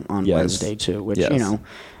Sacramento on Wednesday, too, which,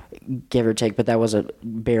 give or take. But that was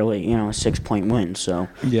barely, a 6-point win. So,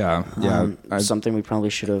 something we probably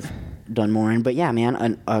should have done more in. But, yeah,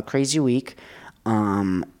 man, a crazy week.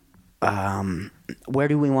 Where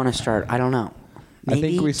do we want to start? I don't know. Maybe I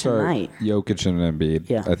think we start tonight. Jokic and Embiid.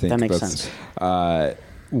 Yeah, I think that makes sense.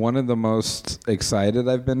 One of the most excited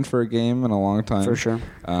I've been for a game in a long time. For sure.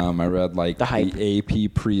 I read the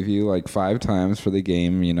AP preview 5 times for the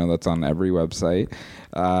game. That's on every website.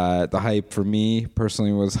 The hype for me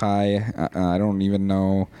personally was high. I don't even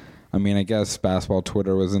know. I mean, I guess basketball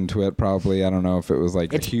Twitter was into it probably. I don't know if it was a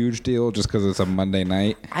huge deal just because it's a Monday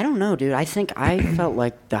night. I don't know, dude. I think I felt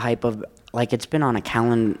like the hype of it's been on a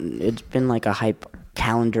calendar. It's been like a hype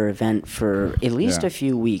calendar event for at least a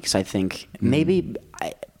few weeks. I think maybe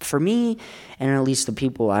for me, and at least the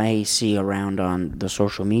people I see around on the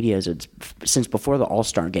social medias, it's since before the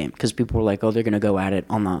All-Star game because people were like, "Oh, they're going to go at it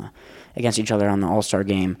against each other on the All-Star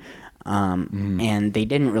game." And they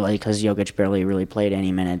didn't really because Jokic barely really played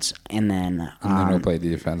any minutes, and then they don't play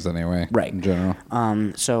defense anyway, right? In general,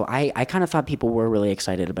 so I kind of thought people were really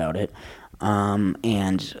excited about it,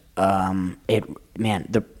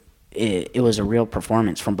 it was a real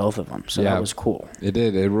performance from both of them, so that was cool. It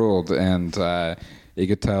did, it ruled, and you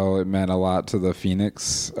could tell it meant a lot to the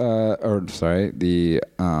Phoenix, the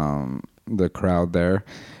crowd there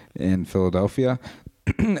in Philadelphia,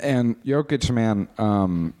 and Jokic, man.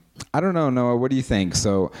 I don't know, Noah. What do you think?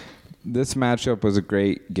 So, this matchup was a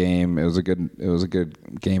great game. It was a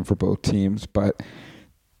good game for both teams. But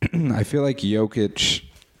I feel like Jokic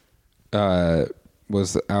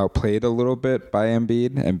was outplayed a little bit by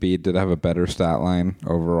Embiid. Embiid did have a better stat line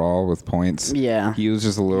overall with points. Yeah. He was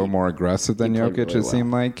just a little more aggressive than Jokic, really it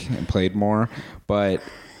seemed like, and played more. But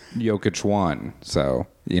Jokic won. So,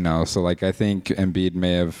 like I think Embiid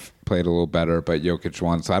may have played a little better, but Jokic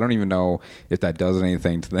won. So I don't even know if that does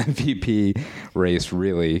anything to the MVP race,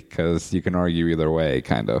 really, because you can argue either way,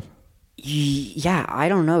 kind of. Yeah, I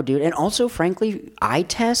don't know, dude. And also, frankly, eye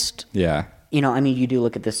test. Yeah. You do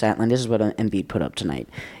look at the stat line. This is what Embiid put up tonight.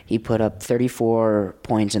 He put up 34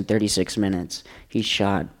 points in 36 minutes. He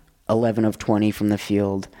shot 11 of 20 from the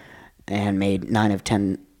field and made 9 of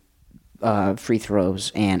 10 free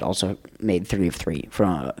throws, and also made 3 of 3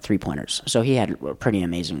 from three-pointers. So he had a pretty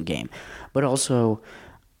amazing game. But also,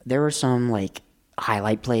 there were some,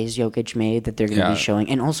 highlight plays Jokic made that they're going to be showing.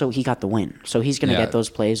 And also, he got the win. So he's going to get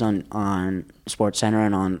those plays on SportsCenter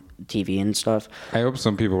and on TV and stuff. I hope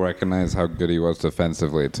some people recognize how good he was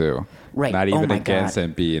defensively, too. Right. Not even against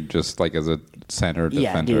Embiid, just as a center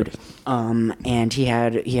defender. Yeah, dude. And he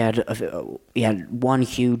had one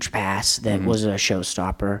huge pass that was a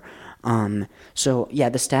showstopper.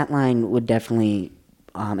 The stat line would definitely...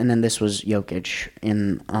 and then this was Jokic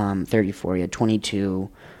in 34. He had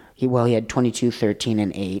 22... He had 22, 13,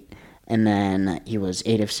 and 8, and then he was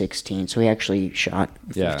 8 of 16. So he actually shot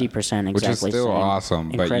 50% exactly. Which is still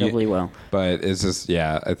awesome. Incredibly well. But it's just,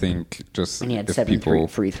 I think just and he had 7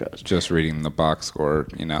 free throws. Just reading the box score,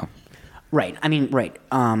 Right. Right.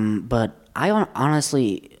 But I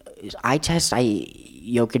honestly,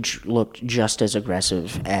 Jokic looked just as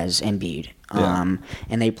aggressive as Embiid. And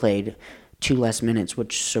they played 2 less minutes,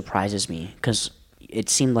 which surprises me because it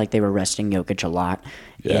seemed like they were resting Jokic a lot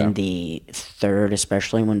in the third,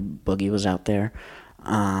 especially when Boogie was out there.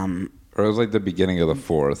 Or it was the beginning of the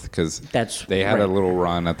fourth because they had a little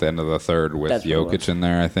run at the end of the third with Jokic in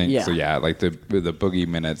there, I think. Yeah. So, the Boogie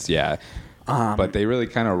minutes, but they really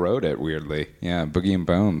kind of rode it weirdly. Yeah, Boogie and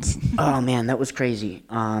Bones. Oh, man, that was crazy.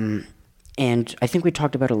 And I think we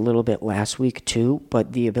talked about it a little bit last week, too,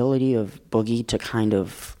 but the ability of Boogie to kind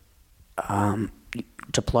of...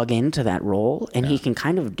 to plug into that role, and he can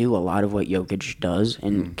kind of do a lot of what Jokic does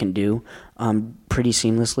and can do pretty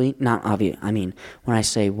seamlessly. Not obvious. When I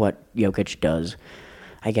say what Jokic does,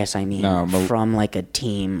 I guess from a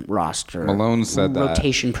team roster. Malone said that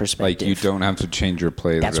rotation perspective. You don't have to change your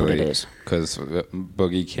plays. That's really, what it is. Because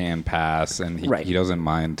Boogie can pass, and he doesn't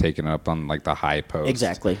mind taking it up on the high post.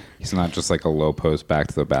 Exactly. He's not just a low post back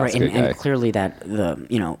to the basket guy. And clearly that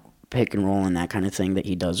pick and roll and that kind of thing that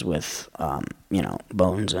he does with,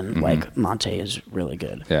 Bones and Monte is really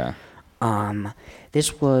good. Yeah.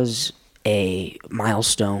 This was a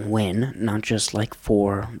milestone win, not just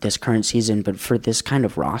for this current season, but for this kind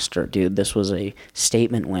of roster, dude. This was a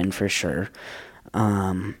statement win for sure.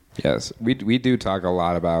 Yes, we do talk a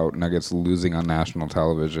lot about Nuggets losing on national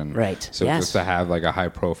television. Right. So just to have a high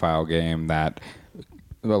profile game that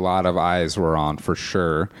a lot of eyes were on for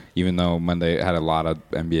sure, even though Monday had a lot of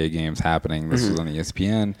NBA games happening. This was on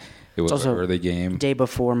ESPN. It was an early game. Day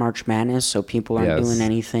before March Madness, so people aren't doing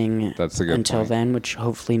anything until point. Then, which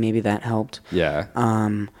hopefully maybe that helped. Yeah.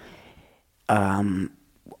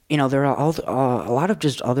 There are a lot of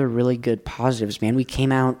just other really good positives, man. We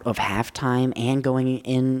came out of halftime and going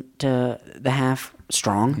into the half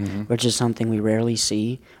strong, which is something we rarely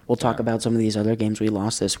see. We'll talk about some of these other games we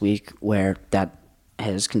lost this week where that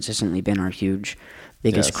has consistently been our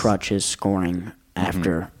biggest crutch is scoring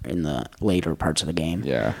after in the later parts of the game.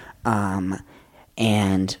 Yeah.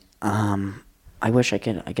 I wish I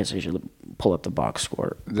guess I should pull up the box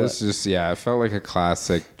score. It felt like a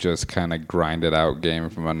classic, just kind of grinded out game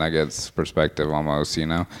from a Nuggets perspective almost,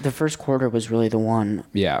 The first quarter was really the one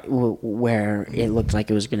where it looked like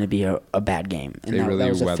it was going to be a bad game. And that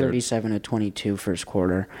was a 37-22 first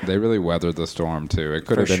quarter. They really weathered the storm, too. It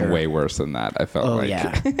could have been way worse than that, I felt like.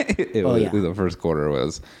 Yeah. The first quarter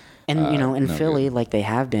was... And, in Philly, good. Like they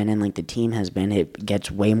have been and like the team has been, it gets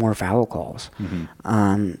way more foul calls.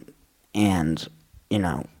 And,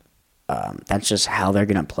 that's just how they're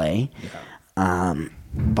going to play. Yeah.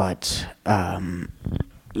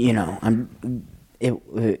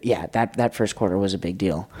 That first quarter was a big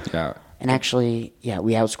deal. Yeah. And actually,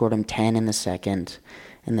 we outscored them 10 in the second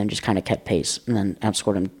and then just kind of kept pace and then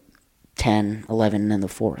outscored them 10, 11 in the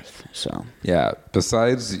fourth. So yeah,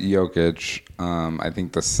 besides Jokic, I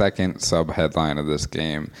think the second sub-headline of this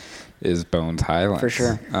game is Bones Hyland. For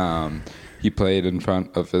sure. He played in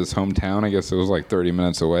front of his hometown. I guess it was like 30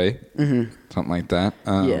 minutes away, something like that.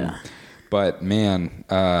 But, man,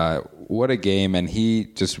 what a game. And he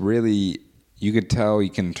just really, you could tell he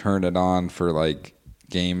can turn it on for like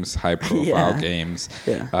games, high profile games.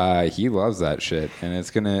 Yeah. He loves that shit, and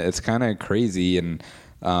it's kind of crazy. And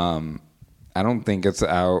I don't think it's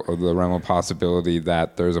out of the realm of possibility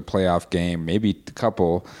that there's a playoff game, maybe a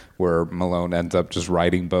couple, where Malone ends up just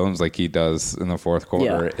riding Bones like he does in the fourth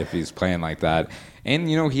quarter if he's playing like that. And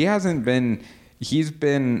he's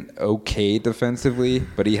been okay defensively,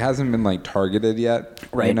 but he hasn't been like targeted yet,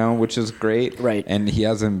 right? Which is great, right? And he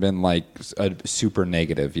hasn't been like a super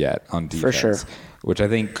negative yet on defense, for sure, which I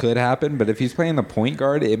think could happen. But if he's playing the point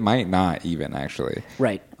guard, it might not even actually,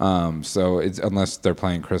 right? So it's unless they're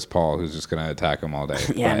playing Chris Paul, who's just going to attack him all day,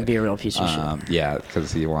 and be a real piece of shit. Yeah,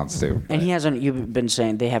 because he wants to. And he hasn't. You've been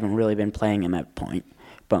saying they haven't really been playing him at point,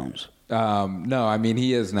 Bones. No, I mean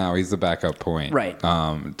he is now. He's the backup point, right?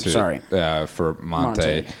 For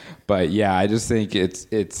Monte. But yeah, I just think it's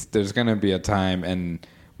there's going to be a time, and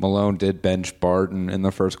Malone did bench Barton in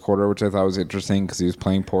the first quarter, which I thought was interesting because he was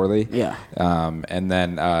playing poorly. Yeah. And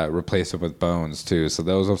then replace him with Bones too. So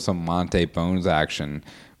those are some Monte Bones action,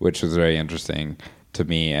 which was very interesting to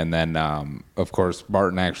me. And then of course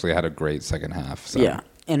Barton actually had a great second half. So. Yeah.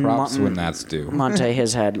 And props when that's due. Monte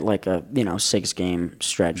has had like a 6-game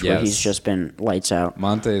stretch where he's just been lights out.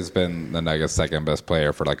 Monte has been the Nuggets' second best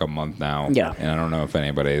player for like a month now. Yeah, and I don't know if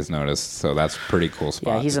anybody has noticed. So that's a pretty cool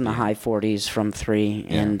spot. Yeah, he's in the high 40s from three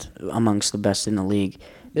and amongst the best in the league.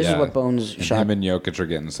 This is what Bones shot. Him and Jokic are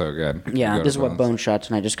getting so good. Yeah, this is what Bones shot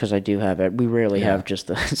tonight. Just because I do have it, we rarely have just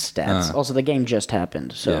the stats. Also, the game just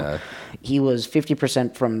happened, so he was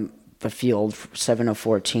 50% from the field, 7 of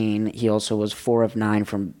 14. He also was 4 of 9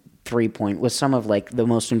 from 3-point, with some of like the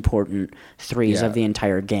most important threes of the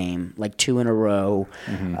entire game, like 2 in a row,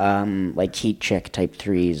 like heat check type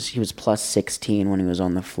threes. He was plus 16 when he was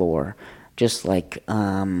on the floor, just like,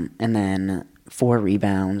 and then 4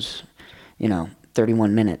 rebounds.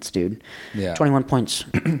 31 minutes, dude. Yeah, 21 points.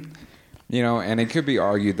 And it could be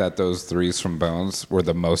argued that those threes from Bones were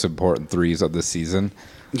the most important threes of the season.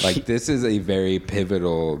 Like, this is a very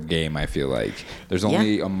pivotal game, I feel like. There's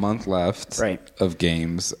only a month left of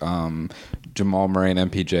games. Jamal Murray and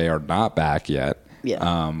MPJ are not back yet.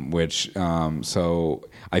 Yeah. So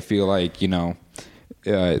I feel like,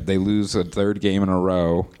 they lose a third game in a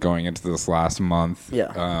row going into this last month.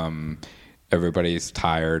 Yeah. Everybody's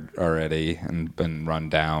tired already and been run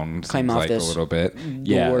down. Claim off like this a little bit.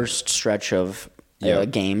 The worst stretch of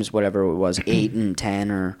games, whatever it was, 8 and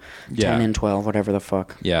 10 or 10 and 12, whatever the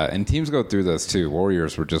fuck. Yeah, and teams go through this too.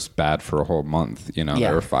 Warriors were just bad for a whole month. They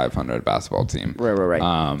were a 500 basketball team.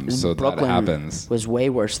 Right. So Brooklyn that happens. Was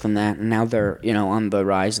way worse than that, and now they're on the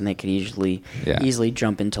rise, and they could easily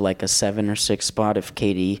jump into like a 7 or 6 spot if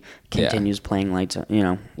KD continues playing lights out.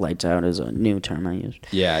 Lights out is a new term I used.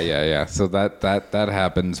 Yeah. So that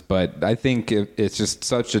happens, but I think it's just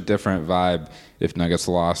such a different vibe if Nuggets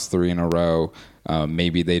lost 3 in a row.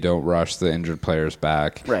 Maybe they don't rush the injured players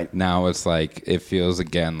back. Right. Now it's like it feels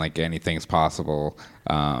again like anything's possible.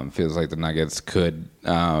 Feels like the Nuggets could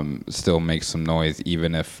still make some noise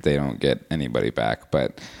even if they don't get anybody back.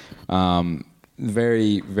 But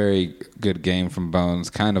very, very good game from Bones.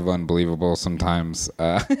 Kind of unbelievable sometimes.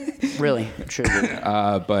 Really, truly.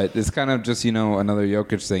 But it's kind of just, another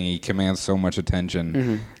Jokic thing. He commands so much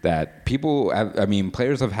attention that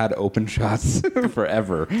players have had open shots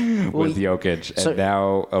forever with Jokic. And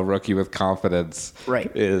now a rookie with confidence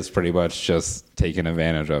is pretty much just taking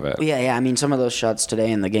advantage of it. Yeah. Some of those shots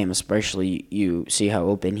today in the game, especially, you see how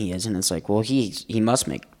open he is. And it's like, well, he must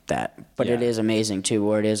make that, but it is amazing too,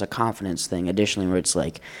 where it is a confidence thing additionally, where it's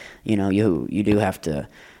like, you do have to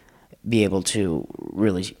be able to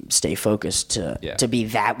really stay focused to be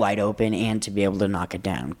that wide open and to be able to knock it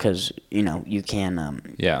down, because you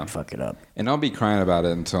can fuck it up. And I'll be crying about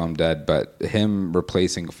it until I'm dead, but him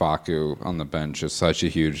replacing Facu on the bench is such a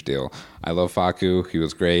huge deal. I love Facu, he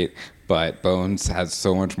was great, but Bones has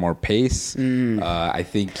so much more pace. I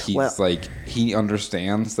think he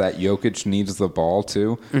understands that Jokic needs the ball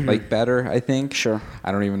too, better, I think. Sure.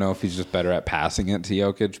 I don't even know if he's just better at passing it to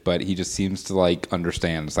Jokic, but he just seems to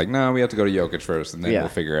understand. It's like, no, we have to go to Jokic first and then we'll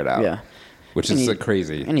figure it out. Yeah. Which is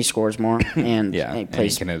crazy. And he scores more and he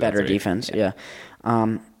plays better defense. Yeah.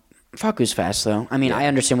 Facu's fast, though. I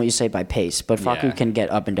understand what you say by pace, but Facu can get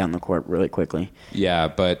up and down the court really quickly. Yeah,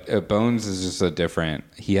 but Bones is just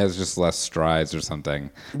he has just less strides or something.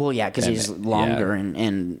 Well, yeah, because he's longer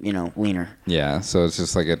and leaner. Yeah, so it's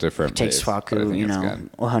just like a different pace. It takes Facu,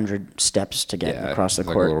 100 steps to get across the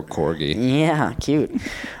court. Like a little corgi. Yeah, cute.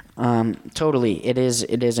 Totally. It is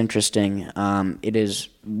interesting. It is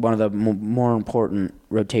one of the more important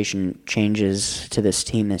rotation changes to this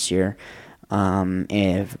team this year. In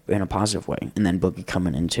a positive way, and then Boogie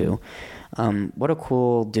coming in too. What a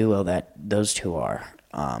cool duo that those two are.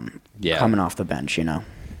 coming off the bench,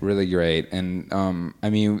 Really great. And, I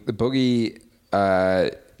mean, the Boogie,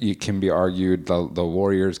 it can be argued the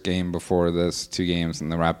Warriors game before this, 2 games,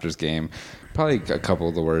 and the Raptors game, probably a couple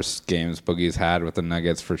of the worst games Boogie's had with the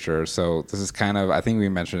Nuggets for sure. So this is kind of, I think we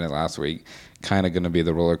mentioned it last week, kind of going to be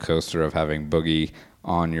the roller coaster of having Boogie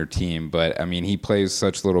on your team. But, I mean, he plays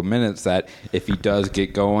such little minutes that if he does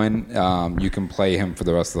get going, you can play him for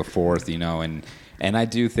the rest of the fourth, and I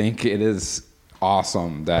do think it is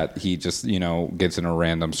awesome that he just, gets in a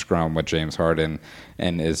random scrum with James Harden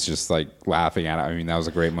and is just like laughing at it. I mean, that was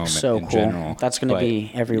a great moment so in cool. general. That's going to be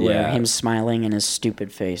everywhere. Him smiling in his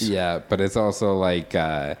stupid face. Yeah, but it's also like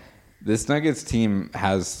this Nuggets team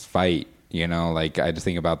has fight. Like I just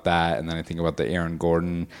think about that, and then I think about the Aaron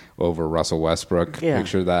Gordon over Russell Westbrook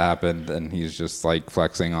picture that happened, and he's just like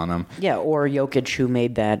flexing on him. Yeah, or Jokic, who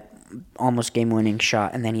made that almost game-winning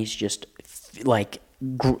shot, and then he's just like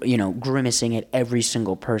grimacing at every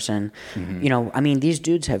single person. I mean, these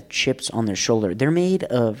dudes have chips on their shoulder. They're made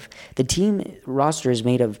of, the team roster is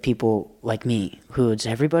made of people like me, it's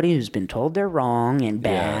everybody who's been told they're wrong and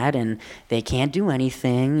bad and they can't do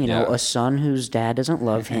anything. A son whose dad doesn't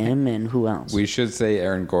love him, and who else? We should say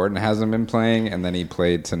Aaron Gordon hasn't been playing, and then he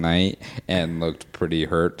played tonight and looked pretty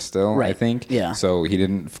hurt still, right. I think. Yeah. So he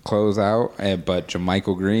didn't close out, but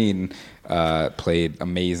JaMychal Green played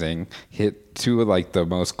amazing. Hit 2 of like the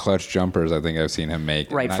most clutch jumpers I think I've seen him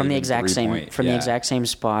make. Right, from the exact same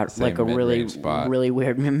spot, same like a really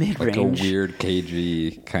weird mid-range. Like a weird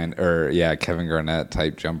KG kind, or Kevin Garnett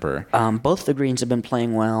type jumper. Both the Greens have been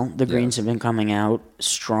playing well. The Greens have been coming out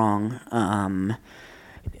strong,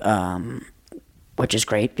 which is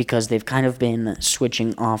great because they've kind of been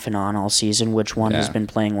switching off and on all season, which one has been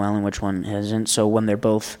playing well and which one hasn't. So when they're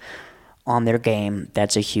both on their game,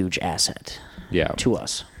 that's a huge asset to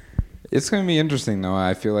us. It's going to be interesting, though.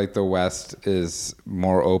 I feel like the West is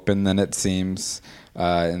more open than it seems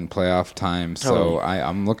in playoff time. Totally. So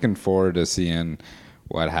I'm looking forward to seeing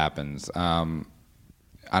what happens. I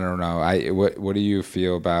don't know. What do you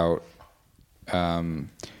feel about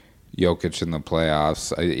Jokic in the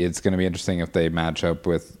playoffs? It's going to be interesting if they match up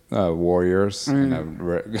with Warriors.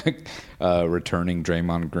 Returning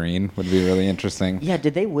Draymond Green would be really interesting. Yeah,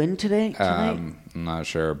 did they win tonight? I'm not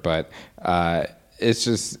sure, but I'm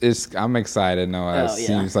excited. No, it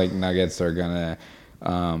seems like Nuggets are gonna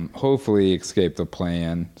hopefully escape the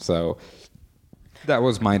play-in. So that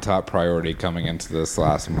was my top priority coming into this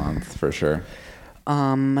last month for sure.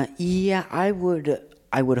 Yeah, I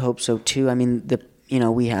would hope so too. I mean,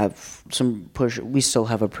 we have some push. We still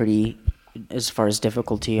have a pretty, as far as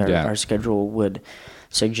difficulty, our schedule would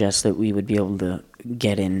suggest that we would be able to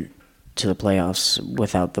get in to the playoffs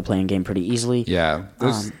without the play-in game pretty easily. Yeah,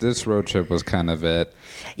 this road trip was kind of it.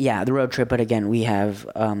 Yeah, the road trip, but again, we have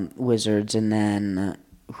Wizards, and then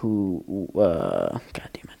God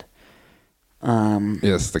damn it.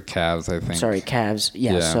 Yes, the Cavs, I think. Sorry, Cavs.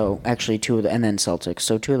 Yeah, so actually and then Celtics.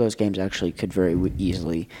 So 2 of those games actually could very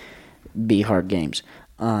easily be hard games.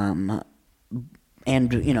 And,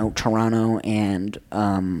 Toronto and,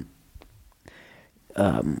 God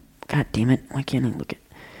damn it, why can't I look at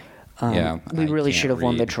we really should have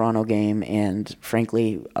won the Toronto game, and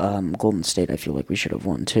frankly, Golden State, I feel like we should have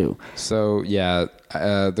won too. So,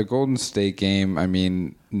 the Golden State game, I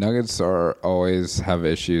mean, Nuggets always have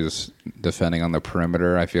issues defending on the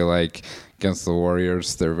perimeter. I feel like against the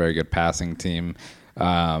Warriors, they're a very good passing team.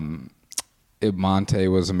 Monte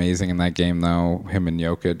was amazing in that game, though. Him and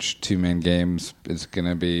Jokic, 2-man games, is going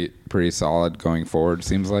to be pretty solid going forward,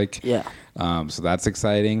 seems like. Yeah. So that's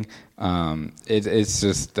exciting. It's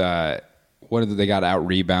just they got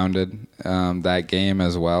out-rebounded that game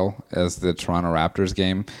as well as the Toronto Raptors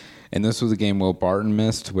game. And this was a game Will Barton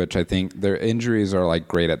missed, which I think their injuries are like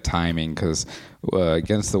great at timing because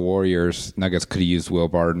against the Warriors, Nuggets could have used Will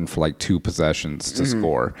Barton for like 2 possessions to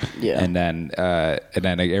score. Yeah. And then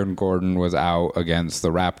Aaron Gordon was out against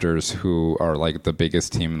the Raptors, who are like the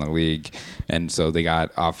biggest team in the league. And so they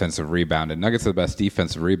got offensive rebound. And Nuggets are the best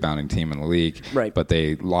defensive rebounding team in the league. Right. But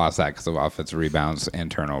they lost that because of offensive rebounds and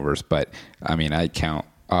turnovers. But, I mean, I count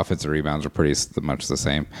offensive rebounds are pretty much the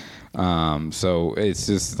same. So it's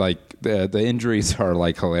just like the injuries are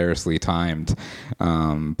like hilariously timed.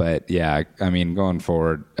 But yeah, I mean, going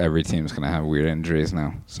forward, every team's going to have weird injuries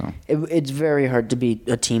now. So it's very hard to beat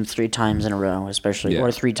a team 3 times in a row, especially,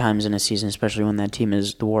 or 3 times in a season, especially when that team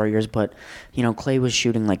is the Warriors. But, Clay was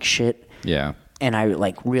shooting like shit. Yeah. And I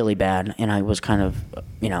like really bad. And I was kind of,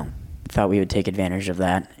 thought we would take advantage of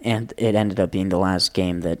that. And it ended up being the last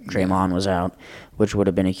game that Draymond was out, which would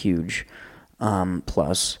have been a huge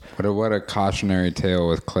plus. What a cautionary tale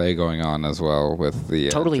with Clay going on as well with the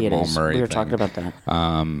Totally, Jamal it is. Murray We were thing. talking about that.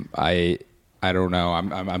 I don't know.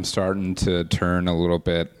 I'm starting to turn a little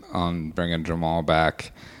bit on bringing Jamal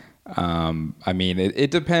back. I mean,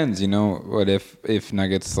 it depends. You know, what if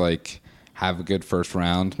Nuggets like have a good first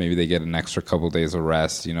round, maybe they get an extra couple days of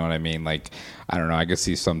rest. You know what I mean? Like, I don't know. I could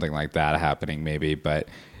see something like that happening maybe, but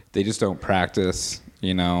they just don't practice.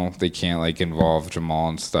 You know, they can't like involve Jamal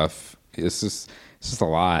and stuff. It's just a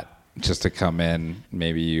lot just to come in.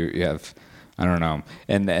 Maybe you have, I don't know.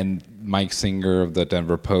 And Mike Singer of the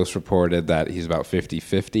Denver Post reported that he's about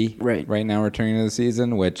 50-50 right now returning to the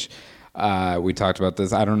season, which we talked about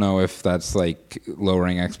this. I don't know if that's like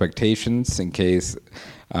lowering expectations in case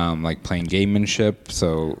like playing gamemanship.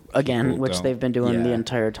 So again, which they've been doing the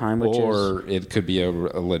entire time. Or it could be a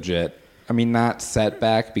legit, I mean, not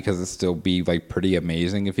setback because it'd still be like pretty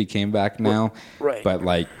amazing if he came back now. Right. But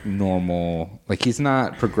like normal, like he's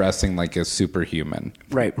not progressing like a superhuman.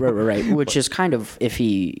 Right. Which is kind of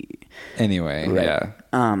iffy. Anyway, right.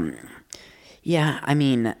 yeah. Yeah, I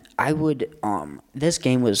mean, I would. This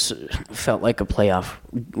game felt like a playoff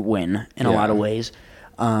win in a lot of ways.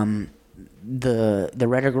 The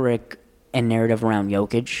rhetoric and narrative around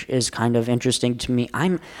Jokic is kind of interesting to me.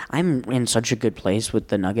 I'm in such a good place with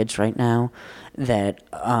the Nuggets right now that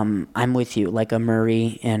I'm with you. Like a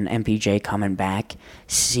Murray and MPJ coming back.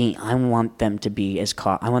 I want them to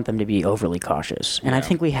be overly cautious, and I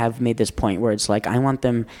think we have made this point where it's like I want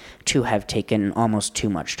them to have taken almost too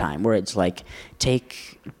much time. Where it's like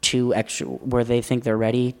take 2 extra where they think they're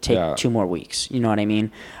ready. Take 2 more weeks. You know what I mean?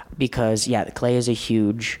 Because Clay is a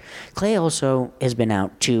huge. Clay also has been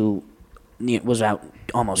out was out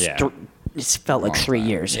almost. It felt like 3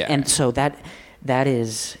 years, and so that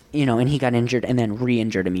is and he got injured and then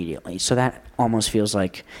re-injured immediately. So that almost feels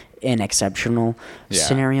like an exceptional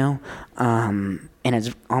scenario, and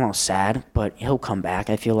it's almost sad. But he'll come back.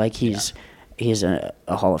 I feel like he's a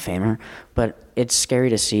Hall of Famer, but it's scary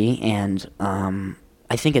to see, and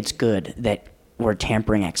I think it's good that we're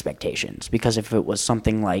tampering expectations because if it was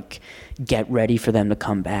something like get ready for them to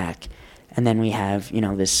come back. And then we have,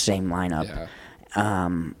 this same lineup.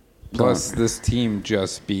 Plus, this team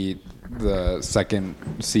just beat the second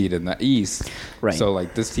seed in the East. Right. So,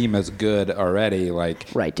 like, this team is good already. Like,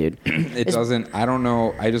 right, dude. It doesn't. I don't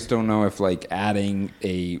know. I just don't know if like adding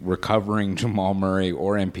a recovering Jamal Murray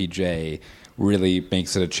or MPJ really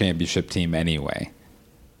makes it a championship team anyway.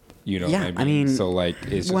 You know what I mean? So like,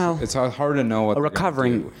 it's hard to know what a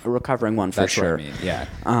recovering one for That's sure. What I mean. Yeah.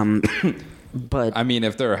 But I mean,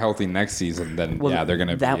 if they're healthy next season, then they're going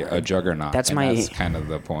to be a juggernaut. That's kind of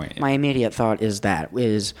the point. My immediate thought is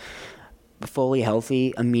fully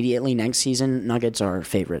healthy immediately next season. Nuggets are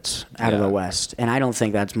favorites out of the West, and I don't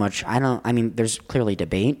think that's much. I mean, there's clearly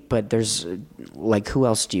debate, but there's like, who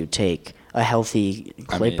else do you take? A healthy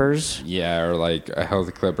Clippers? Or like a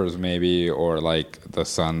healthy Clippers maybe, or like the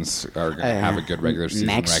Suns are going to have a good regular season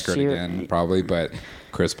record again, probably. But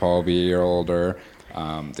Chris Paul will be a year older.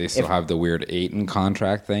 They still have the weird Ayton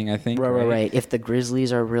contract thing, I think. Right. If the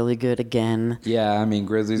Grizzlies are really good again. Yeah, I mean,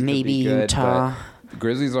 Grizzlies maybe could be good, Utah. But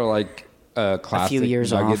Grizzlies are like a classic few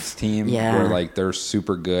years Nuggets off. team where like they're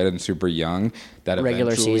super good and super young. That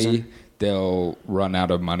regular eventually season. They'll run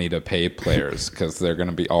out of money to pay players because they're going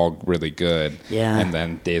to be all really good. Yeah. And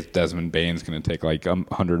then Desmond Bane's going to take like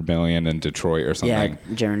 $100 million in Detroit or something.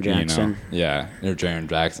 Yeah, Jaren Jackson. Yeah, or Jaren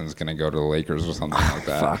Jackson's going to go to the Lakers or something like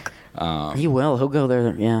that. Fuck. He will. He'll go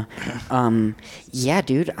there. Yeah. Yeah,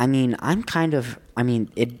 dude. I mean,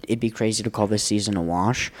 it'd be crazy to call this season a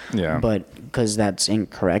wash. Yeah. But because that's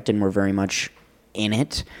incorrect, and we're very much in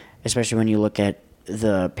it, especially when you look at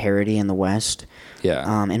the parity in the West.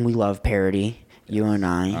 Yeah. And we love parity. You and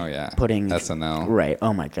I. Oh yeah. Putting SNL. Right.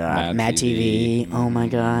 Oh my God. Mad TV. Oh my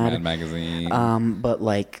God. Mad Magazine. But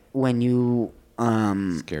like when you.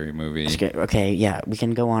 Scary movie. Okay, yeah, we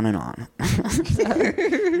can go on and on.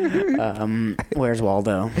 Where's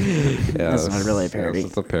Waldo? That's not really a parody.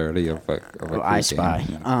 It's a parody of a I Spy.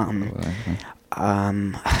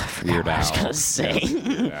 Weird Al. I was gonna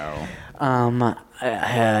say.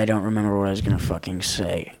 I don't remember what I was gonna fucking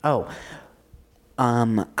say.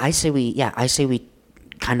 I say we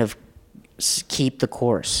kind of keep the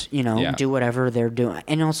course. Do whatever they're doing,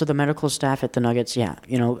 and also the medical staff at the Nuggets.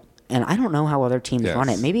 and I don't know how other teams run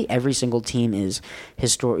it. Yes. Maybe every single team is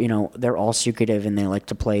historic. You know, they're all secretive and they like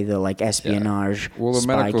to play the like espionage. Well, the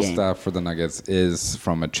spy medical game. staff for the Nuggets is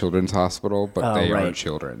from a children's hospital, but Oh, they are right.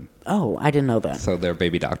 children, Oh, I didn't know that. so they're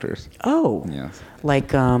baby doctors. Oh, Yes.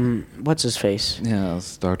 like what's his face?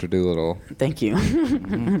 Yes, Dr. Doolittle. Thank you.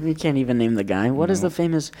 You can't even name the guy. What is the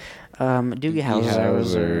famous Doogie Howser?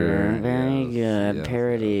 Howser, Very yes, good yes,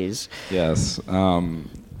 parodies. Yes.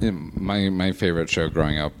 My favorite show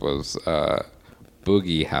growing up was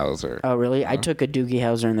Boogie Howser. Oh, really? I took a Doogie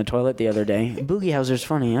Howser in the toilet the other day. Boogie Howser's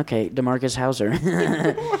funny. Okay, DeMarcus Howser.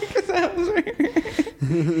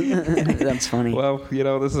 That's funny. Well, you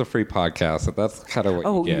know, this is a free podcast, so that's kind of what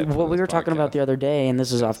Oh, you get. what we were talking about the other day, and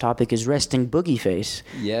this is off topic, is resting boogie face.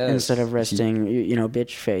 Yes. Instead of resting,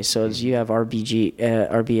 bitch face. So it's, you have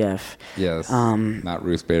RBF. Yes. Not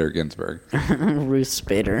Ruth Bader Ginsburg. Ruth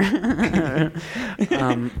Spader.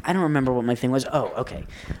 I don't remember what my thing was. Oh, okay.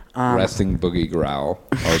 Resting Boogie Growl,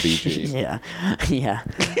 RBG. Yeah.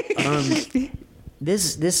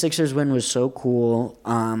 This Sixers win was so cool.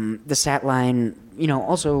 The stat line,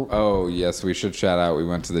 also. Oh, yes, we should shout out. We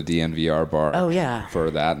went to the DNVR bar. Oh, yeah.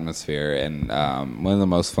 For the atmosphere, and one of the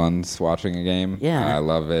most fun watching a game. Yeah. I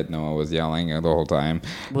love it. Noah was yelling the whole time.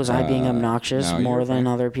 Was I being obnoxious no, you more were than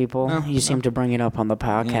fine. other people? No, You seem to bring it up on the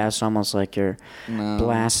podcast almost like you're No,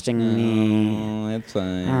 blasting me. No, it's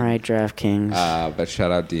fine. All right, DraftKings. But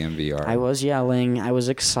shout out DNVR. I was yelling. I was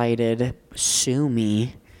excited. Sue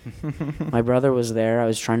me. My brother was there. I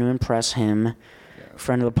was trying to impress him.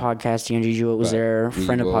 Friend of the podcast, Angie Jewett was But there. we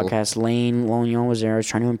Friend of the will- podcast, Lane Lognon was there. I was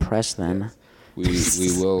trying to impress them. We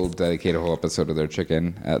will dedicate a whole episode of their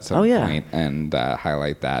chicken at some yeah. point and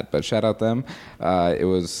highlight that. But shout out them. It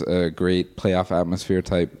was a great playoff atmosphere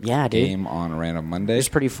type Yeah, dude. game on a random Monday. It was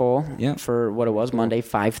pretty full Yeah. for what it was, Monday,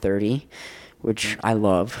 5:30, which I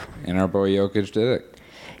love. And our boy Jokic did it.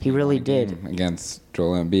 He really did. Against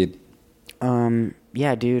Joel Embiid.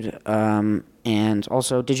 Yeah, dude. And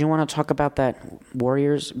also, did you want to talk about that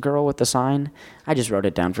Warriors girl with the sign? I just wrote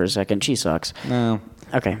it down for a second. She sucks. No.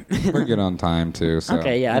 Okay. We're good on time, too. So,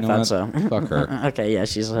 Okay, yeah, you I know thought what? so. Fuck her. Okay, yeah,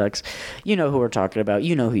 she sucks. You know who we're talking about.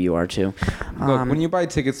 You know who you are, too. Look, when you buy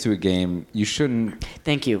tickets to a game, you shouldn't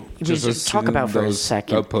Thank you. just Just talk assume about for a those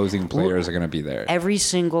second. opposing players are going to be there. Every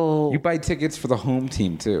single... You buy tickets for the home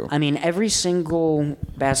team, too. I mean, every single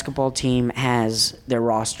basketball team has their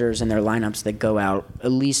rosters and their lineups that go out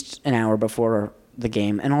at least an hour before the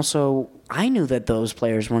game. And also, I knew that those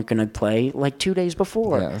players weren't going to play like 2 days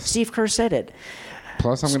before. Yes. Steve Kerr said it.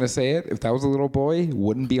 Plus, I'm going to say it. If that was a little boy,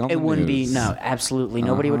 wouldn't be on the It wouldn't be, news. no, absolutely.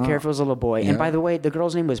 Nobody would care if it was a little boy. Yeah. And by the way, the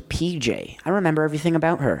girl's name was PJ. I remember everything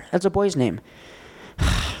about her. That's a boy's name.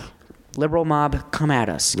 Liberal mob, come at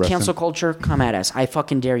us. Rest Cancel in- culture, come at us. I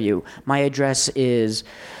fucking dare you. My address is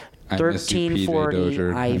I miss you, PJ 1340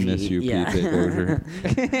 Dozier. I Ivy. miss you, Yeah. PJ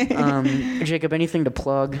Dozier. Jacob, anything to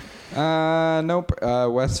plug? Nope.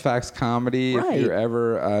 West Fax Comedy. Right. If you're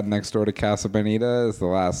ever next door to Casa Bonita, is the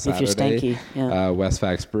last If you're Saturday. stanky, yeah. West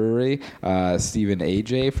Fax Brewery. Stephen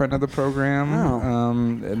AJ, friend of the program. Oh.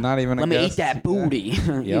 Not even a Let me guest. eat that booty.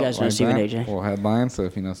 You Yep, guys know like Stephen that. AJ. Well, headline. So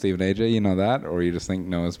if you know Stephen AJ, you know that, or you just think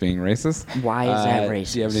Noah's being racist. Why is that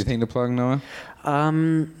Do you have racist? anything to plug, Noah?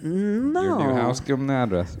 No. Your new house. Give them the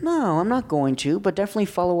address. No, I'm not going to, but definitely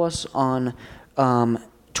follow us on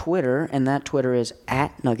Twitter, and that Twitter is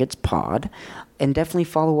 @NuggetsPod, and definitely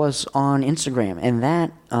follow us on Instagram, and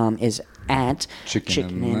that is at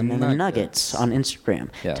Chicken and and the Nuggets. Nuggets on Instagram.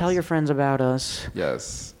 Yes. Tell your friends about us.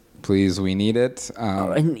 Yes, please. We need it.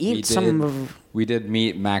 And eat we some did- of- We did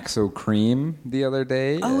meet Maxo Cream the other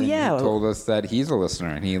day. Oh, and yeah. He told us that he's a listener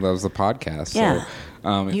and he loves the podcast. Yeah.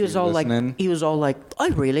 So, if He was you're all listening, like, I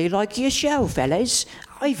really like your show, fellas.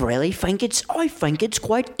 I think it's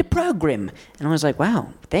quite the program. And I was like,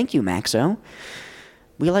 wow, thank you, Maxo.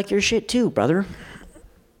 We like your shit too, brother.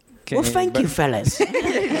 Well, thank you, fellas.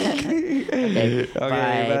 Okay,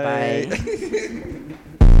 bye.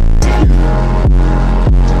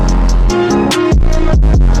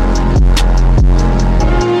 bye.